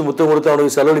கட்டி பிடிச்சி முத்தம் கொடுத்து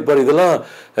அவனுக்கு செலவழிப்பார். இதெல்லாம்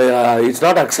இட்ஸ்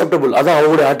நாட் அக்செப்டபிள். அதான்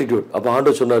அவங்களோட ஆட்டிடியூட். அப்போ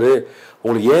ஆண்டவர் சொன்னார்,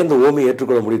 உங்களுக்கு ஏன் இந்த ஓமையை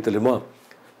ஏற்றுக்கொள்ள முடியும் தெரியுமா?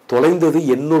 தொலைந்தது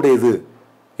என்னுடையது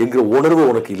என்கிற உணர்வு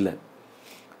உனக்கு இல்லை.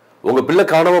 உங்கள் பிள்ளை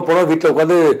காணாமல் போனால் வீட்டில்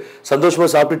உட்காந்து சந்தோஷமாக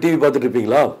சாப்பிட்டு டிவி பார்த்துட்டு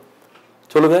இருப்பீங்களா?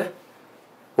 சொல்லுங்க.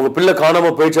 உங்கள் பிள்ளை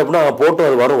காணாமல் போயிடுச்சு அப்படின்னா போட்டோம்,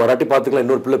 அது வரும், வராட்டி பார்த்துக்கலாம்,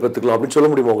 இன்னொரு பிள்ளை பெற்றுக்கலாம் அப்படின்னு சொல்ல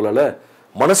முடியுமா உங்களால்?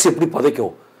 மனசு எப்படி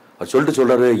பதைக்கும்? அது சொல்லிட்டு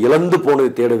சொல்றாரு, இழந்து போனதை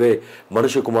தேடவே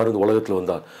மனுஷகுமார் இந்த உலகத்தில்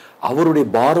வந்தார். அவருடைய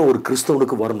பாரம் ஒரு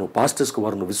கிறிஸ்தவனுக்கு வரணும், பாஸ்டர்ஸ்க்கு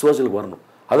வரணும், விசுவாசிகளுக்கு வரணும்.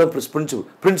 அதான்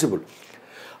பிரின்சிபிள்.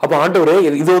 அப்போ ஆண்டவரே,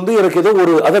 இது எனக்கு ஏதோ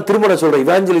ஒரு, அதான் திரும்ப நான் சொல்றேன்,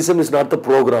 evangelism is not the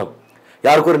program.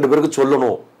 யாருக்கும் 2 பேருக்கு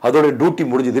சொல்லணும், அதோட டியூட்டி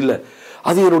முடிஞ்சது இல்லை.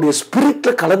 அது என்னுடைய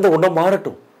ஸ்பிரிட்ல கலந்த ஒன்றா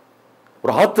மாறட்டும்.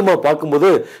 ஒரு ஆத்மா பார்க்கும்போது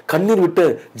கண்ணீர் விட்டு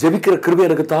ஜெபிக்கிற கிருபை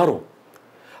எனக்கு தாரும்.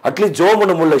 அட்லீஸ்ட் ஜோம்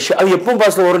பண்ண முடியல, அது எப்போ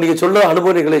பாஸ்டர் வரும்? நீங்க சொல்ல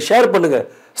அனுபவங்களை ஷேர் பண்ணுங்க.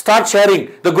 Start sharing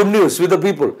the good news with the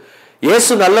people.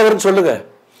 இயேசு நல்லவர்னு சொல்லுங்க.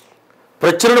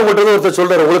 பிரச்சனை உங்கள்கிட்ட ஒருத்தர்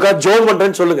சொல்றாரு, உங்களுக்காக ஜோம்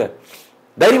பண்றேன்னு சொல்லுங்க,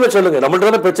 தைரியமா சொல்லுங்க. நம்மள்ட்ட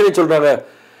தானே பிரச்சனை சொல்றாங்க.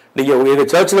 நீங்க எங்க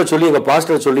சர்ச்சில் சொல்லி, எங்க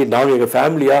பாஸ்டர் சொல்லி, நாங்கள் எங்க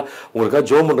ஃபேமிலியா உங்களுக்காக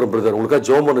ஜோம் பண்றோம் பிரதர், உங்களுக்காக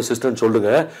ஜோம் பண்ண சிஸ்டர்னு சொல்லுங்க.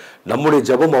 நம்முடைய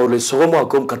ஜெபம் அவர்களை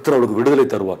சுகமாக்கும், கர்த்தர் அவளுக்கு விடுதலை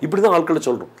தருவார். இப்படிதான் ஆட்களை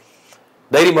சொல்றோம்.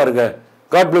 தைரியமா இருங்க,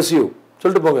 காட் பிளஸ் யூ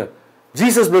சொல்லிட்டு போங்க,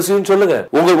 ஜீசஸ் பிளஸ் யூன்னு சொல்லுங்க.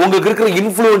 உங்களுக்கு இருக்கிற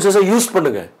இன்ஃப்ளூயன்சஸை யூஸ்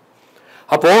பண்ணுங்க.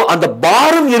 அப்போ அந்த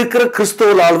பாரம் இருக்கிற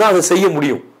கிறிஸ்தவர்களால் தான் அதை செய்ய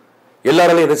முடியும்.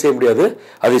 எல்லாராலையும் என்ன செய்ய முடியாது,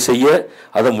 அதை செய்ய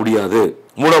முடியாது.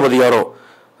 3ஆம் அதிகாரம்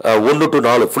 1 to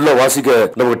 4 ஃபுல்லா வாசிக்க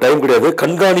நமக்கு டைம் கிடையாது.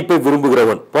 கண்காணிப்பை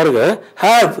விரும்புகிறவன் பாருங்க,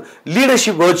 ஹேவ்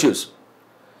லீடர்ஷிப் வர்ச்சுஸ்.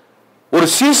 ஒரு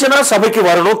சீசனா சபைக்கு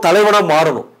வரணும், தலைவனா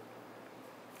மாறணும்.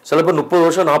 சில பேர் 30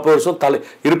 வருஷம் 40 வருஷம்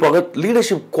இருப்பாங்க,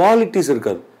 லீடர்ஷிப் குவாலிட்டிஸ்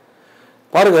இருக்காது.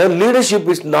 பாருங்க, leadership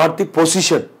is not the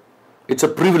position, it's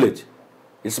a privilege,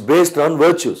 it's based on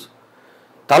virtues.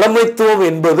 தலைமைத்துவம்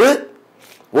என்பது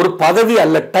ஒரு பதவி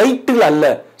அல்ல, டைட்டில் அல்ல.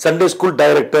 Sunday school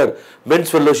director,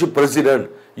 men's fellowship president,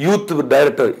 youth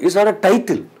director is not a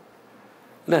title.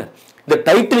 இந்த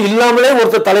டைட்டில் இல்லாமலே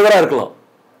ஒருத்தர் தலைவரா இருக்கலாம்.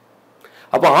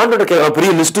 அப்ப ஆண்டோட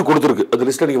பெரிய லிஸ்ட் கொடுத்துருக்கு, அந்த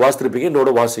லிஸ்ட்டை நீங்க வாசித்திருப்பீங்க,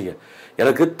 என்னோட வாசிங்க.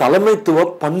 எனக்கு தலைமைத்துவ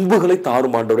பண்புகளை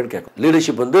தாரும் ஆண்டவரேன்னு கேட்கும்.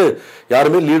 லீடர்ஷிப்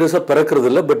யாருமே லீடர்ஸா பிறக்கிறது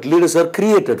இல்லை, but leaders are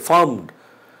created, formed.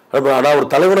 நான் ஒரு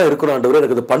தலைவனா இருக்கணும் ஆண்டவரே,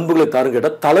 எனக்கு அந்த பண்புகளை தாரும்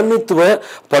கேட்டா தலைமைத்துவ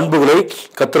பண்புகளை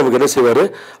கர்த்தர் நமக்கு என்ன செய்வாரு,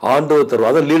 ஆண்டவர்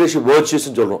தருவார். அதான் லீடர்ஷிப் வர்ச்சுஸ்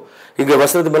சொல்றோம். இங்க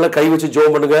வசனத்து மேல கை வச்சு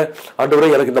ஜெபம் பண்ணுங்க,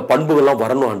 ஆண்டவரே எனக்கு இந்த பண்புகள்லாம்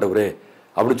வரணும் ஆண்டவரே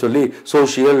அப்படின்னு சொல்லி,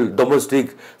 social,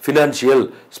 domestic, financial,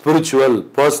 spiritual,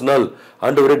 personal,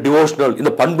 ஆண்டவரே டிவோஷனல்,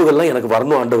 இந்த பண்புகள்லாம் எனக்கு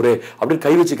வரணும் ஆண்டவரே அப்படின்னு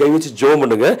கை வச்சு ஜெபம்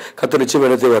பண்ணுங்க. கர்த்தர் நிச்சயம்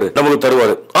என்ன செய்வாரு, நமக்கு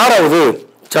தருவாரு. 6வது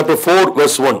chapter 4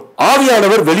 verse 1.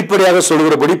 ஆவியானவர் வெளிப்படையாக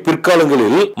சொல்கிறபடி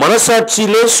பிற்காலங்களில்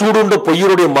மனசாட்சியிலே சூடுண்ட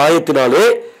பொய்யருடைய மாயத்தினாலே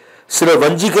சில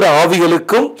வஞ்சிக்கிற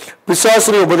ஆவிகளுக்கும்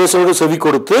பிசாசுடைய உபதேசங்களுக்கும் செவி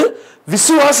கொடுத்து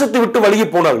விசுவாசத்தை விட்டு வழியே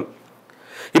போனார்கள்.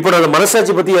 இப்போ நான்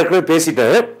மனசாட்சி பத்தி ஏற்கனவே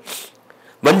பேசிட்டேன்,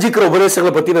 வஞ்சிக்கிற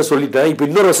உபதேசங்களை பத்தி நான் சொல்லிட்டேன். இப்ப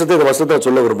இன்னொரு வசனத்தை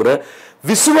சொல்ல விரும்புறேன்.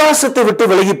 விசுவாசத்தை விட்டு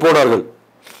விலகி போனார்கள்.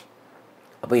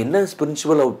 அப்ப என்ன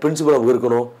பிரின்சிபல் அவங்க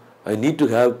இருக்கணும்? I need to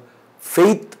have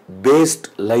faith paste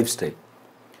life style.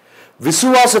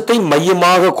 விசுவாசத்தை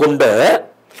மையமாக கொண்ட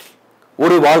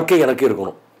ஒரு வாழ்க்கை எனக்கு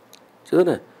இருக்கணும்.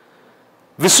 சரிதானே?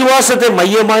 விசுவாசத்தை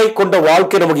மையமாய் கொண்ட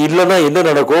வாழ்க்கை நமக்கு இல்லைன்னா என்ன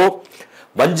நடக்கும்?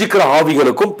 வஞ்சிக்கிற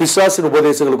ஆவிகளுக்கும் பிசாசின்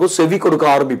உபதேசங்களுக்கும் செவி கொடுக்க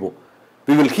ஆரம்பிப்போம்.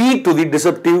 We will heed to the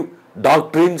deceptive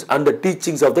doctrines and the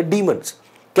teachings of the demons.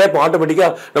 கேட்போம், ஆட்டோமேட்டிக்கா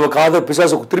நம்ம காதை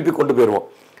பிசாசை திருப்பி கொண்டு போயிடுவோம்.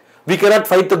 We cannot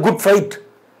fight the good fight.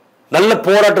 நல்ல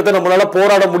போராட்டத்தை நம்மளால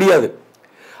போராட முடியாது.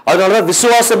 அதனாலதான்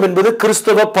விசுவாசம் என்பது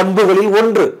கிறிஸ்தவ பண்புகளில்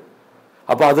ஒன்று.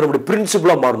 அப்ப அது நம்முடைய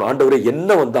பிரின்சிபிளா மாறணும். ஆண்டவரே என்ன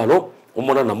வந்தாலும்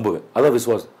உம்மை நான் நம்புவேன். அதான்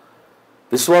விசுவாசம்.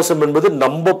 விசுவாசம் என்பது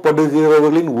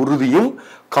நம்பப்படுகிறவர்களின் உறுதியும்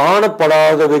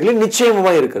காணப்படாதவர்களின்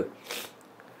நிச்சயமுமா இருக்குது.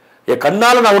 என்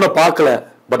கண்ணால நான் உன்னை பார்க்கல,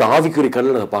 பட் ஆவிக்குரிய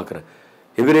கண்ணில் நான் பார்க்கிறேன்.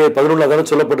 எபிரேயர் 11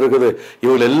 சொல்லப்பட்டிருக்கிறது,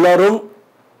 இவர்கள் எல்லாரும்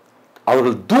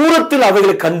அவர்கள் தூரத்தில்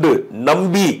அவைகளை கண்டு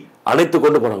நம்பி அணைத்து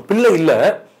கொண்டு போனாங்க. பிள்ளை இல்ல,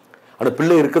 ஆனா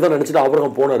பிள்ளை இருக்குதான் நினைச்சிட்டு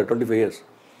ஆபிரகாம் போனாரு 25 years.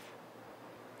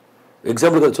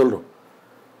 எக்ஸாம்பிளுக்கு சொல்றோம்.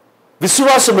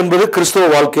 விசுவாசம் என்பது கிறிஸ்தவ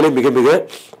வாழ்க்கையில மிக மிக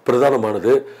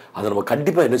பிரதானமானது. அதை நம்ம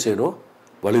கண்டிப்பா என்ன செய்யணும்?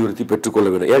 வலியுறுத்தி பெற்றுக்கொள்ள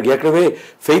வேண்டும். ஏற்கனவே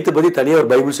ஃபெய்த் பத்தி தனியாக ஒரு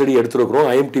பைபிள் ஸ்டடி எடுத்துருக்கிறோம்.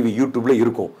 IMTV யூடியூப்ல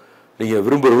இருக்கும். நீங்க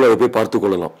விரும்புறவங்க அதை போய் பார்த்து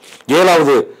கொள்ளலாம்.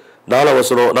 4வது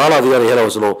அதிகாரம் 7வது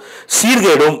வசனம்,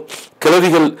 சீர்கேடும்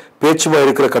கிளவிகள் பேச்சுமா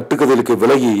இருக்கிற கட்டுக்கதைகளுக்கு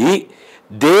விலகி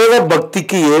தேவ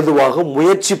பக்திக்கு ஏதுவாக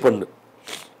முயற்சி பண்ணு.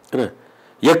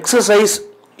 Exercise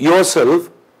your self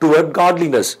toward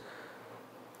godliness.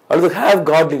 அல்லது ஹேவ்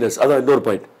காட்லினஸ். அதான் இன்னொரு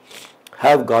பாயிண்ட்,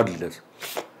 ஹேவ் காட்லினஸ்.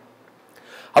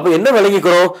 அப்ப என்ன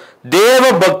விளங்கிக்கிறோம்? தேவ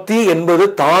பக்தி என்பது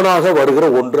தானாக வருகிற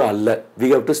ஒன்று அல்ல. we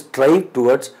have to strive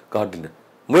towards godliness.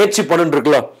 முயற்சி பண்ணு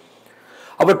இருக்கலாம்.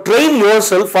 அப்ப train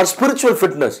yourself for spiritual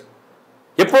fitness.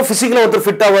 எப்போ பிசிக்கலா ஒருத்தர்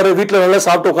ஃபிட் ஆவாரு? வீட்டில் நல்லா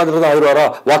சாப்பிட்டு உட்காந்துட்டு ஆயிடுவாரா?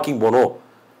 வாக்கிங் போகணும்,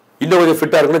 இன்னும் கொஞ்சம்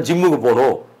ஃபிட்டா இருக்கணும், ஜிம்முக்கு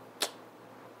போகணும்.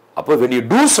 அப்போ when you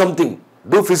do something,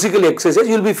 do physical exercise,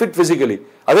 you will be fit physically.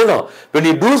 அதேதான், when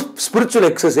you do spiritual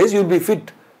exercise, you will be fit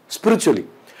spiritually.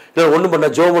 நான் ஒன்றும் பண்ண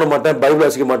ஜெபம் பண்ண மாட்டேன், பைபிள்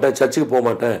வாசிக்க மாட்டேன், சர்ச்சுக்கு போக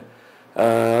மாட்டேன்,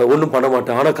 ஒன்றும் பண்ண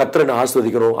மாட்டேன், ஆனால் கர்த்தரை நான்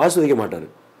ஆஸ்வதிக்க மாட்டார்.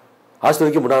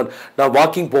 ஆஸ்வதிக்க மாட்டேன். நான்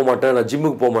வாக்கிங் போக மாட்டேன், நான்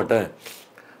ஜிம்முக்கு போக மாட்டேன்,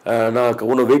 நான்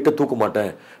ஒன்றும் வெயிட்டை தூக்க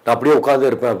மாட்டேன், நான் அப்படியே உட்காந்து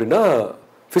இருப்பேன் அப்படின்னா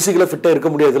ஃபிசிக்கலாக ஃபிட்டாக இருக்க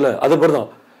முடியாதுல்ல. அது மாதிரி தான்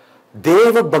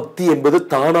தேவ பக்தி என்பது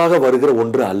தானாக வருகிற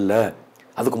ஒன்று அல்ல.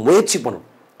 அதுக்கு முயற்சி பண்ணணும்.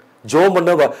 ஜெபம்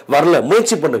பண்ண வரல,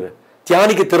 முயற்சி பண்ணுங்க.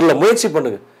 தியானிக்க தெரியல, முயற்சி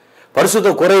பண்ணுங்க.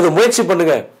 பரிசுத்தம் குறையுது, முயற்சி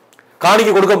பண்ணுங்க. காணிக்க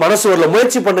கொடுக்க மனசு வரல,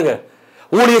 முயற்சி பண்ணுங்க.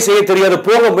 ஊழியம் செய்ய தெரியாது,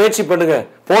 போக முயற்சி பண்ணுங்க.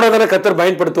 போனதானே கர்த்தர்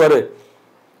பயன்படுத்துவாரு.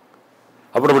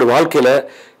 அப்ப நம்முடைய வாழ்க்கையில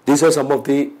these are some of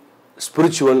the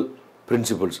spiritual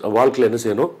principles. வாழ்க்கையில என்ன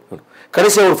செய்யணும்?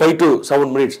 கடைசியா ஒரு 5 to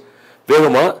 7 minutes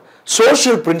வேகமா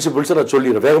சோஷியல் பிரின்சிபிள்ஸ் நான்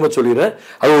சொல்லிடுறேன், வேகமா சொல்லிடுறேன்.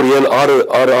 அது ஒரு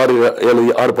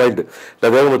 6 பாயிண்ட்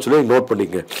நான் வேகமா சொல்லி நோட்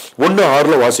பண்ணிக்கங்க.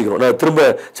 1:6 வாசிக்கிறோம். நான் திரும்ப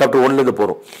சாப்டர் 1ல இருந்து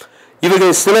போறோம்.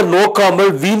 இவர்கள் சிலர்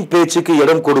நோக்காமல் வீண் பேச்சுக்கு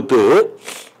இடம் கொடுத்து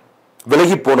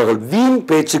விலகி போனார்கள். வீண்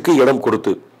பேச்சுக்கு இடம்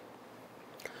கொடுத்து.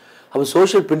 அப்ப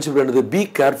சோஷியல் பிரின்சிபல் என்னது? Be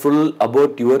careful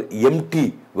about your empty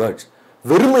words.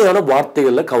 வெறுமையான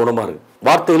வார்த்தைகள்ல கவனமா இருக்கு.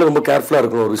 வார்த்தைகளை ரொம்ப கேர்ஃபுல்லா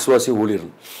இருக்கணும். ஒரு விசுவாசி ஊழியர்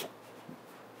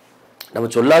நம்ம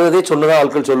சொல்லாததே சொன்னதா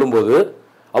ஆட்கள் சொல்லும் போது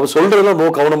அவ சொல்றதுல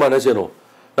ரொம்ப கவனமா என்ன செய்யணும்?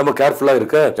 நம்ம கேர்ஃபுல்லா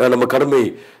இருக்க நம்ம கடமை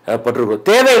பட்டிருக்கிறோம்.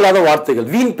 தேவையில்லாத வார்த்தைகள்,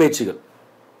 வீண் பேச்சுகள்.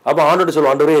 அப்ப ஆண்டோட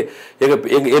சொல்லுவோம், ஆண்டவரே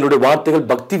என்னுடைய வார்த்தைகள்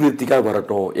பக்தி விருத்திக்காக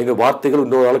வரட்டும், எங்க வார்த்தைகள்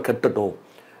இன்னொரு நாள் கட்டட்டும்,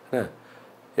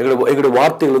 எங்களுடைய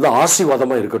வார்த்தைகள் வந்து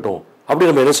ஆசீர்வாதமா இருக்கட்டும். அப்படி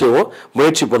நம்ம என்ன செய்வோம்?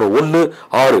 முயற்சி பண்ணுவோம்.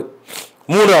 1:6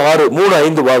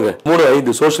 3:5 வாங்க.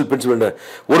 3:5 சோஷியல் பிரின்சிபல்.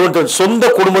 ஒருவன் தன் சொந்த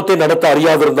குடும்பத்தை நடத்த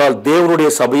அறியாதிருந்தால் தேவனுடைய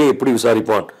சபையை எப்படி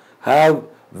விசாரிப்பான்? Have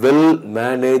well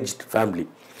managed family.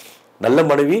 நல்ல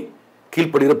மனைவி,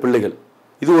 கீழ்ப்படுகிற பிள்ளைகள்.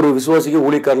 இது ஒரு விசுவாசிக்கு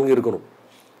ஊழியக்காரங்க இருக்கணும்.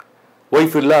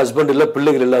 ஒய்ஃப் இல்ல, ஹஸ்பண்ட் இல்ல,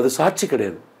 பிள்ளைகள் இல்ல, அது சாட்சி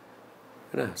கிடையாது.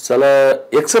 சில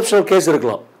எக்ஸப்ஷனல் கேஸ்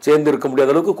இருக்கலாம், சேர்ந்து இருக்க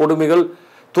முடியாத அளவுக்கு கொடுமைகள்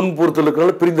துன்புறுத்தல்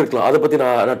இருக்கிறனால பிரிந்திருக்கலாம். அதை பத்தி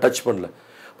நான் டச் பண்ணல.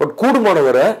 பட்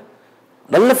கூடுமானவரை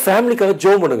நல்ல ஃபேமிலிக்காக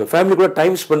ஜோம் பண்ணுங்க, ஃபேமிலி கூட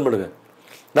டைம் ஸ்பெண்ட் பண்ணுங்க.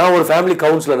 நான் ஒரு ஃபேமிலி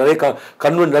கவுன்சிலர்,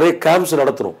 நிறைய கேம்ப்ஸ்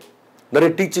நடத்துறோம், நிறைய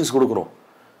டீச்சிங்ஸ் கொடுக்குறோம்.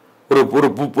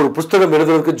 ஒரு புஸ்தகம்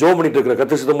எழுதுறதுக்கு ஜோம் பண்ணிட்டு இருக்கிற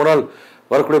கர்த்தர் சித்தமானால்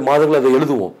வரக்கூடிய மாதங்கள் அதை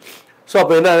எழுதுவோம். ஸோ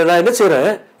அப்போ நான் என்ன செய்யறேன்?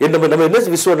 நம்ம என்ன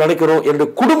விசுவாசம் நினைக்கிறோம்? என்னுடைய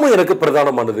குடும்பம் எனக்கு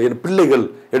பிரதானமானது. என் பிள்ளைகள்,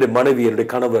 என்னுடைய மனைவி, என்னுடைய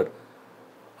கணவர்,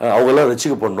 அவங்கெல்லாம்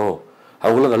ரசிக்கப்படணும்,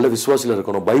 அவங்களாம் நல்ல விசுவாசியில்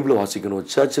இருக்கணும், பைபிளை வாசிக்கணும்,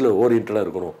 சர்ச்சில் ஓரியன்டாக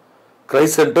இருக்கணும்.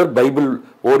 Christ centre, Bible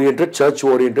orient, search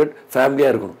orient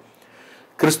ஃபேமிலியாக இருக்கணும்.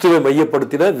 கிறிஸ்துவை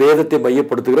மையப்படுத்தின, வேதத்தை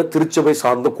மையப்படுத்துகிற திருச்சபை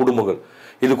சார்ந்த குடும்பங்கள்.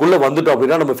 இதுக்குள்ள வந்துட்டோம்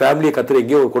அப்படின்னா நம்ம ஃபேமிலியை கத்தர்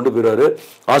எங்கேயோ கொண்டு போயிடுவாரு,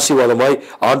 ஆசீர்வாதமாய்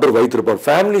ஆண்டவர் வைத்திருப்பார்.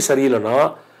 ஃபேமிலி சரியில்லைன்னா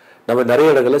நம்ம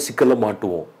நிறைய இடங்களில் சிக்கல்ல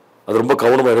மாட்டுவோம். அது ரொம்ப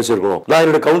கவனமாக இருக்கணும். நான்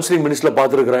என்னோட கவுன்சிலிங் மினிஸ்ட்ரியில்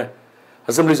பார்த்துருக்கிறேன்.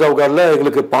 அசம்பிளிஸ் ஆஃப் காட்ல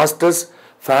எங்களுக்கு பாஸ்டர்ஸ்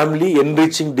ஃபேமிலி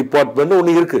என்ரிச்சிங் டிபார்ட்மெண்ட்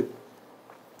ஒன்று இருக்கு.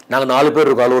 நாங்கள் 4 பேர்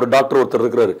இருக்கோம். அதில் ஒரு டாக்டர் ஒருத்தர்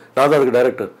இருக்கிறாரு, நான் தான் அதுக்கு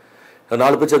டைரக்டர்.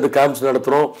 4 பேர் சேர்ந்து கேம்ப்ஸ்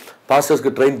நடத்துகிறோம்,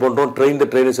 பாஸ்டர்ஸ்க்கு ட்ரெயின் பண்ணுறோம்,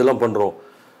 ட்ரெயினர்ஸ் எல்லாம் பண்ணுறோம்.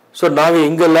 ஸோ நாங்கள்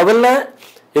எங்கள் லெவலில்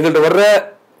எங்கள்கிட்ட வர்ற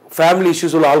ஃபேமிலி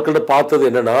இஷ்யூஸ் உள்ள ஆட்கள்கிட்ட பார்த்தது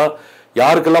என்னன்னா,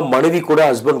 யாருக்கெல்லாம் மனைவி கூட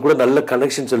ஹஸ்பண்ட் கூட நல்ல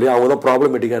கனெக்ஷன் சொல்லி அவங்க தான்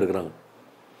ப்ராப்ளமேட்டிக்காக இருக்கிறாங்க.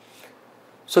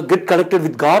 So get connected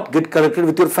with God, get connected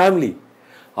with your family.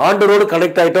 ஆண்டரோடு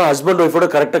connect ஆகிட்டோம், ஹஸ்பண்ட் ஒய்ஃபோட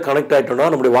கரெக்டாக கனெக்ட் ஆகிட்டோம்னா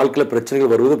நம்முடைய வாழ்க்கையில்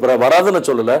பிரச்சனைகள் வருவது வராதுன்னு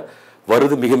சொல்லலை,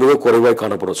 வருது மிக மிக குறைவாக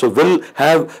காணப்படும். So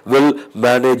well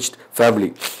managed family.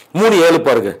 3:7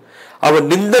 பாருங்க. அவன்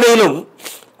நிந்தனையிலும்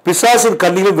பிசாசின்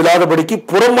கண்ணிலும் விழாதபடிக்கு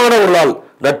புறமானவர்களால்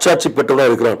நற்சாட்சி பெற்றவனா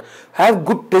இருக்கிறான். Have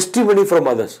good testimony from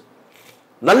others.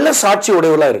 நல்ல சாட்சி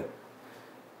உடையவளா இருக்கு.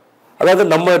 அதாவது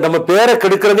நம்ம பேரை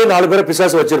கெடுக்கிறதே 4 பேரை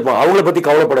பிசாசு வச்சிருப்பான், அவங்கள பத்தி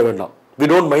கவலைப்பட வேண்டாம். we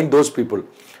don't mind those people.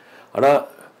 ஆனா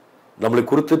நம்மளை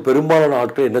குறித்து பெரும்பாலான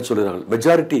ஆட்கள் என்ன சொல்லுறாங்க,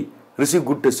 மெஜாரிட்டி ரிசீவ்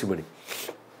குட் டெஸ்டிமனி.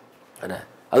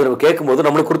 அது நம்ம கேட்கும் போது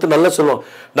நம்மளை குறித்து நல்லா சொல்லுவோம்,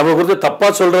 நம்மளை குறித்து தப்பா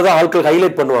சொல்றத ஆட்கள்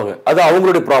ஹைலைட் பண்ணுவாங்க, அது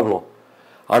அவங்களுடைய ப்ராப்ளம்.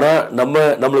 ஆனா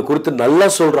நம்மளை குறித்து நல்லா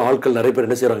சொல்ற ஆட்கள் நிறைய பேர்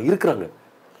என்ன செய்யறாங்க இருக்கிறாங்க.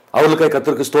 அவர்களுக்காக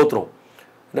கர்த்தருக்கு ஸ்தோத்திரம்.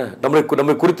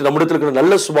 நம்மை குறித்து நம்மிடத்தில் இருக்கிற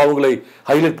நல்ல சுபாவங்களை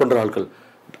ஹைலைட் பண்ற ஆட்கள்,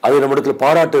 அதை நம்மிடத்துல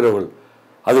பாராட்டுகிறவர்கள்,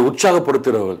 அதை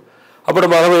உற்சாகப்படுத்துகிறவர்கள். அப்ப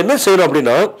நம்ம என்ன செய்யணும்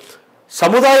அப்படின்னா,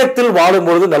 சமுதாயத்தில்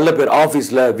வாழும்பொழுது நல்ல பேர்,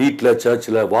 ஆஃபீஸ்ல, வீட்டில்,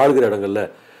 சர்ச்சில், வாழ்கிற இடங்கள்ல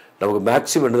நமக்கு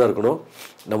மேக்சிமம் என்னதான் இருக்கணும்,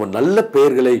 நம்ம நல்ல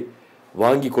பெயர்களை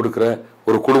வாங்கி கொடுக்கிற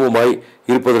ஒரு குடும்பமாய்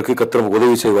இருப்பதற்கு கர்த்தர் நமக்கு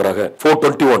உதவி செய்வாராக.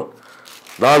 4:21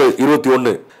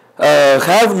 4:21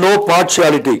 ஹேவ் நோ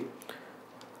பார்ஷியாலிட்டி.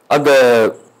 அந்த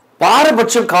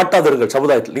பாரபட்சம் காட்டாதீர்கள்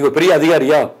சமுதாயத்தில். நீங்க பெரிய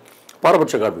அதிகாரியா,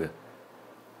 பாரபட்சம் காட்டுங்க.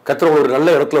 கர்த்தர் உங்களை ஒரு நல்ல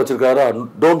இடத்துல வச்சிருக்காரா,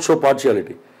 டோன்ட் ஷோ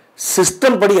பார்ஷியாலிட்டி.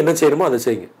 சிஸ்டம் படி என்ன செய்யணுமோ அதை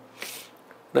செய்யுங்க.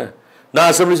 நான்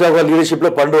அசம்பிளிஸ் ஆஃப் லீடர்ஷிப்ல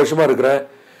 12 வருஷமா இருக்கிறேன்.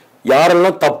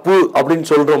 யாரெல்லாம் தப்பு அப்படின்னு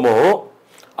சொல்றோமோ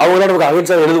அவங்க தான் நமக்கு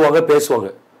அகைன்ஸ்டா எழுதுவாங்க, பேசுவாங்க.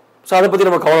 ஸோ அதை பத்தி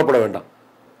நம்ம கவலைப்பட வேண்டாம்.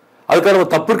 அதுக்காக நம்ம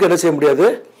தப்புக்கு என்ன செய்ய முடியாது,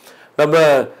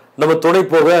 நம்ம துணை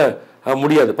போக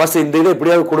முடியாது. ஃபர்ஸ்ட் இந்த இதை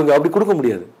எப்படியாவது கொடுங்க, அப்படி கொடுக்க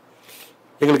முடியாது.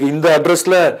 எங்களுக்கு இந்த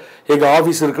அட்ரஸ்ல எங்க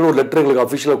ஆஃபீஸ் இருக்குன்னு ஒரு லெட்டர் எங்களுக்கு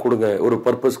அஃபிஷியலாக கொடுங்க ஒரு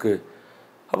பர்பஸ்க்கு.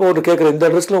 அப்போ ஒன்று கேட்குறேன், இந்த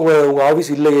அட்ரஸ்ல உங்க ஆஃபீஸ்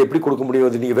இல்லையே, எப்படி கொடுக்க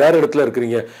முடியும், நீங்க வேற இடத்துல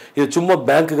இருக்கிறீங்க, இது சும்மா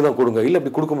பேங்க்குக்கு தான் கொடுங்க. இல்லை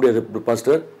அப்படி கொடுக்க முடியாது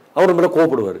பாஸ்டர், அவர் மேலே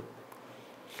கோவப்படுவார்.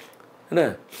 என்ன,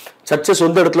 சர்ச்சை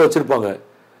சொந்த இடத்துல வச்சிருப்பாங்க,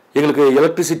 எங்களுக்கு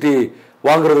எலக்ட்ரிசிட்டி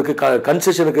வாங்குறதுக்கு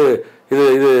கன்செஷனுக்கு இது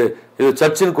இது இது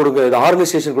சர்ச்சுன்னு கொடுங்க, இது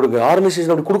ஆர்கனைசேஷன் கொடுங்க.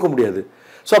 ஆர்கனைசேஷன் அப்படி கொடுக்க முடியாது.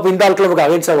 ஸோ அப்போ இந்த ஆட்கள் நமக்கு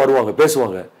அகைன்ஸ்டா வருவாங்க,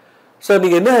 பேசுவாங்க. ஸோ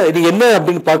நீங்க என்ன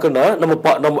அப்படின்னு பார்க்கணும்னா,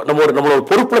 நம்மளோட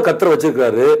பொறுப்புல கர்த்தர்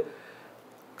வச்சிருக்காரு.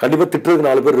 கண்டிப்பா திட்டுறதுக்கு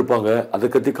 4 பேர் இருப்பாங்க, அதை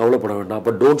பத்தி கவலைப்பட வேண்டாம்.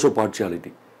 But don't show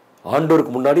partiality.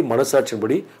 ஆண்டவருக்கு முன்னாடி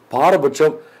மனசாட்சியின்படி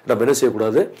பாரபட்சம் நாம் என்ன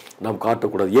செய்யக்கூடாது, நாம்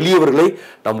காட்டக்கூடாது. எளியவர்களை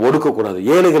நாம் ஒடுக்கக்கூடாது.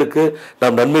 ஏழைகளுக்கு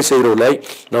நாம் நன்மை செய்கிறவர்களாய்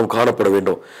நாம் காணப்பட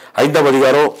வேண்டும். 5ஆம்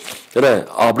அதிகாரம் என்ன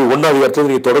அப்படி 1ஆம் அதிகாரத்தில்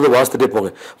நீங்க தொடர்ந்து வாசித்துட்டே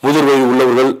போங்க. முதிர் வயது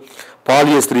உள்ளவர்கள்,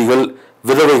 பாலிய ஸ்திரீகள்,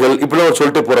 விதவைகள், இப்படிலாம்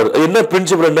சொல்லிட்டு போறாரு. என்ன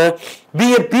பிரின்சிபல் என்ன, பி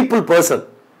எ பீப்புள் பர்சன்.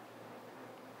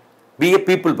 பி எ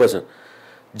பீப்புள் பர்சன்.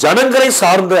 ஜனங்களை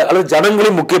சார்ந்த அல்லது ஜனங்களை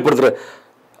முக்கியப்படுத்துற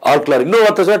ஆட்களா இருக்கு. இன்னொரு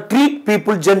வார்த்தை ட்ரீட்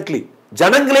பீப்புள் ஜென்ட்லி.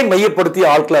 ஜனங்களை மையப்படுத்திய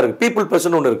ஆட்களா இருக்கு. பீப்புள்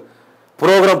பர்சன் ஒன்று இருக்கு,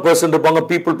 ப்ரோக்ராம் பர்சன் இருப்பாங்க,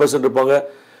 பீப்புள் பர்சன் இருப்பாங்க.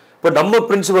 இப்போ நம்ம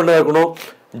பிரின்சிபல் என்ன இருக்கணும்,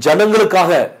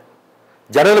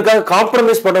 ஜனங்களுக்காக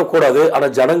காம்ப்ரமைஸ் பண்ணக்கூடாது, ஆனா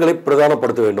ஜனங்களை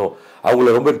பிரதானப்படுத்த வேண்டும்.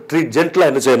 அவங்களை ரொம்ப ஜென்ட்லா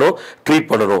என்ன செய்யணும்,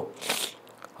 ட்ரீட் பண்ணணும்.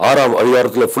 6ஆம்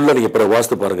அதிகாரத்தில் ஃபுல்லா நீங்க பிறகு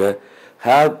வாசித்து பாருங்க.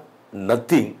 Have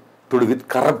nothing to to with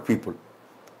corrupt people.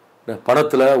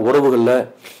 பணத்துல, உறவுகள்ல,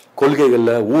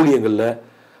 கொள்கைகள்ல, ஊழியங்கள்ல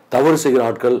தவறு செய்கிற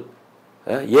ஆட்கள்,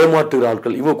 ஏமாற்றுகிற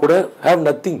ஆட்கள், இவங்க கூட ஹேவ்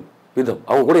நத்திங் விதம்.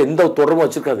 அவங்க கூட எந்த தொடர்பும்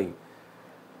வச்சிருக்காதீங்க.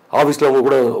 ஆஃபீஸில் அவங்க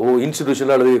கூட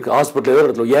இன்ஸ்டிடியூஷனில் அல்லது ஹாஸ்பிட்டல் ஏதோ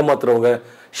இடத்துல ஏமாத்துறவங்க,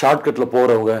 ஷார்ட்கட்டில்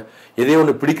போகிறவங்க, எதையோ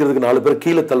ஒன்று பிடிக்கிறதுக்கு 4 பேர்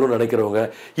கீழே தள்ளணும்னு நினைக்கிறவங்க,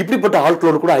 இப்படிப்பட்ட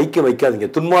ஆட்களோடு கூட ஐக்கியம் வைக்காதீங்க.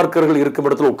 துன்மார்க்கர்கள் இருக்கும்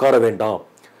இடத்துல உட்கார வேண்டாம்,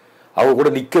 அவங்க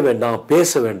கூட நிற்க வேண்டாம்,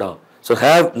 பேச வேண்டாம். So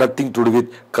have nothing to to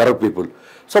with corrupt people.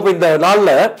 So அப்போ இந்த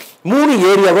நாளில் 3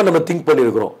 ஏரியாவை நம்ம திங்க்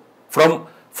பண்ணியிருக்கிறோம். ஃப்ரம்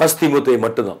 1 தீமோத்தேயு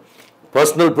மட்டும்தான்.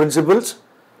 Personal principles,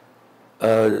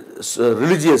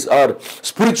 religious or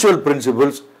spiritual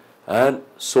principles and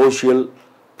social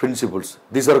principles.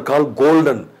 These are called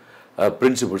golden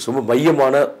principles. ரொம்ப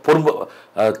மையமான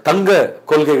தங்க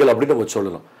கொள்கைகள் அப்படின்னு நம்ம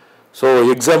சொல்லலாம். ஸோ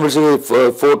எக்ஸாம்பிள்ஸ்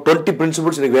 20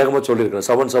 பிரின்சிபிள்ஸ் எனக்கு வேகமாக சொல்லியிருக்கிறேன்,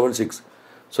 776.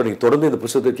 ஸோ நீங்கள் தொடர்ந்து இந்த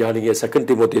புத்தகத்தை தியானிங்க, 2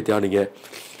 தீமோத்தேயை தியானிங்க.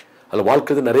 அதில்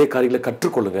வாழ்க்கையில் நிறைய காரியங்களை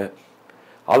கற்றுக்கொள்ளுங்க,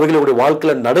 அவைகளுடைய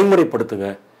வாழ்க்கையில் நடைமுறைப்படுத்துங்க.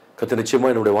 கர்த்தர்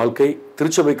நிச்சயமாக என்னுடைய வாழ்க்கை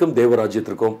திருச்சபைக்கும்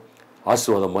தேவராஜ்யத்திற்கும்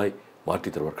ஆசீர்வாதமாய் மாற்றி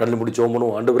தருவார். கண்ணில் முடி ஜெபம்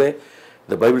பண்ணுவோம். ஆண்டவரே,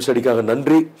 இந்த பைபிள் ஸ்டடிக்காக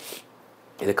நன்றி.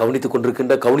 இதை கவனித்துக்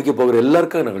கொண்டிருக்கின்ற கவனிக்க போகிற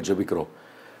எல்லாருக்காக நாங்கள் ஜெபிக்கிறோம்.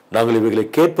 நாங்கள் இவைகளை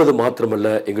கேட்பது மாத்திரமல்ல,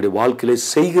 எங்களுடைய வாழ்க்கையிலே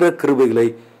செய்கிற கிருபைகளை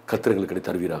கர்த்தர் எங்களுக்கு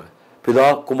தருவீராக. பிதா,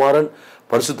 குமாரன்,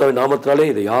 பரிசுத்தாவின் நாமத்தினாலே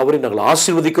இதை யாவரையும் நாங்கள்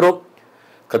ஆசீர்வதிக்கிறோம்.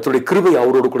 கர்த்தருடைய கிருபை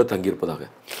அவரோடு கூட தங்கியிருப்பதாக.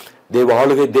 தேவ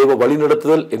ஆளுகை, தேவ வழி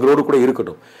நடத்துதல் எங்களோடு கூட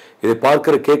இருக்கட்டும். இதை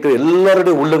பார்க்கிற கேட்கிற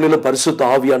எல்லாருடைய உள்ளங்களிலும் பரிசுத்த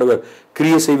ஆவியானவர்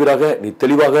கிரியை செய்வீராக. நீ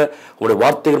தெளிவாக உங்களுடைய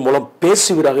வார்த்தைகள் மூலம்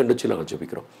பேசுவீராக என்று சொல்லி நாங்கள்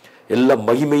ஜெபிக்கிறோம். எல்லா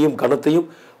மகிமையும் கனத்தையும்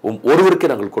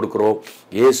ஒருவருக்கே நாங்கள் கொடுக்கிறோம்.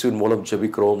 இயேசுவின் மூலம்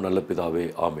ஜெபிக்கிறோம் நல்ல பிதாவே,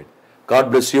 ஆமென். God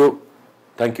bless you.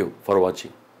 Thank you for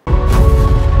watching.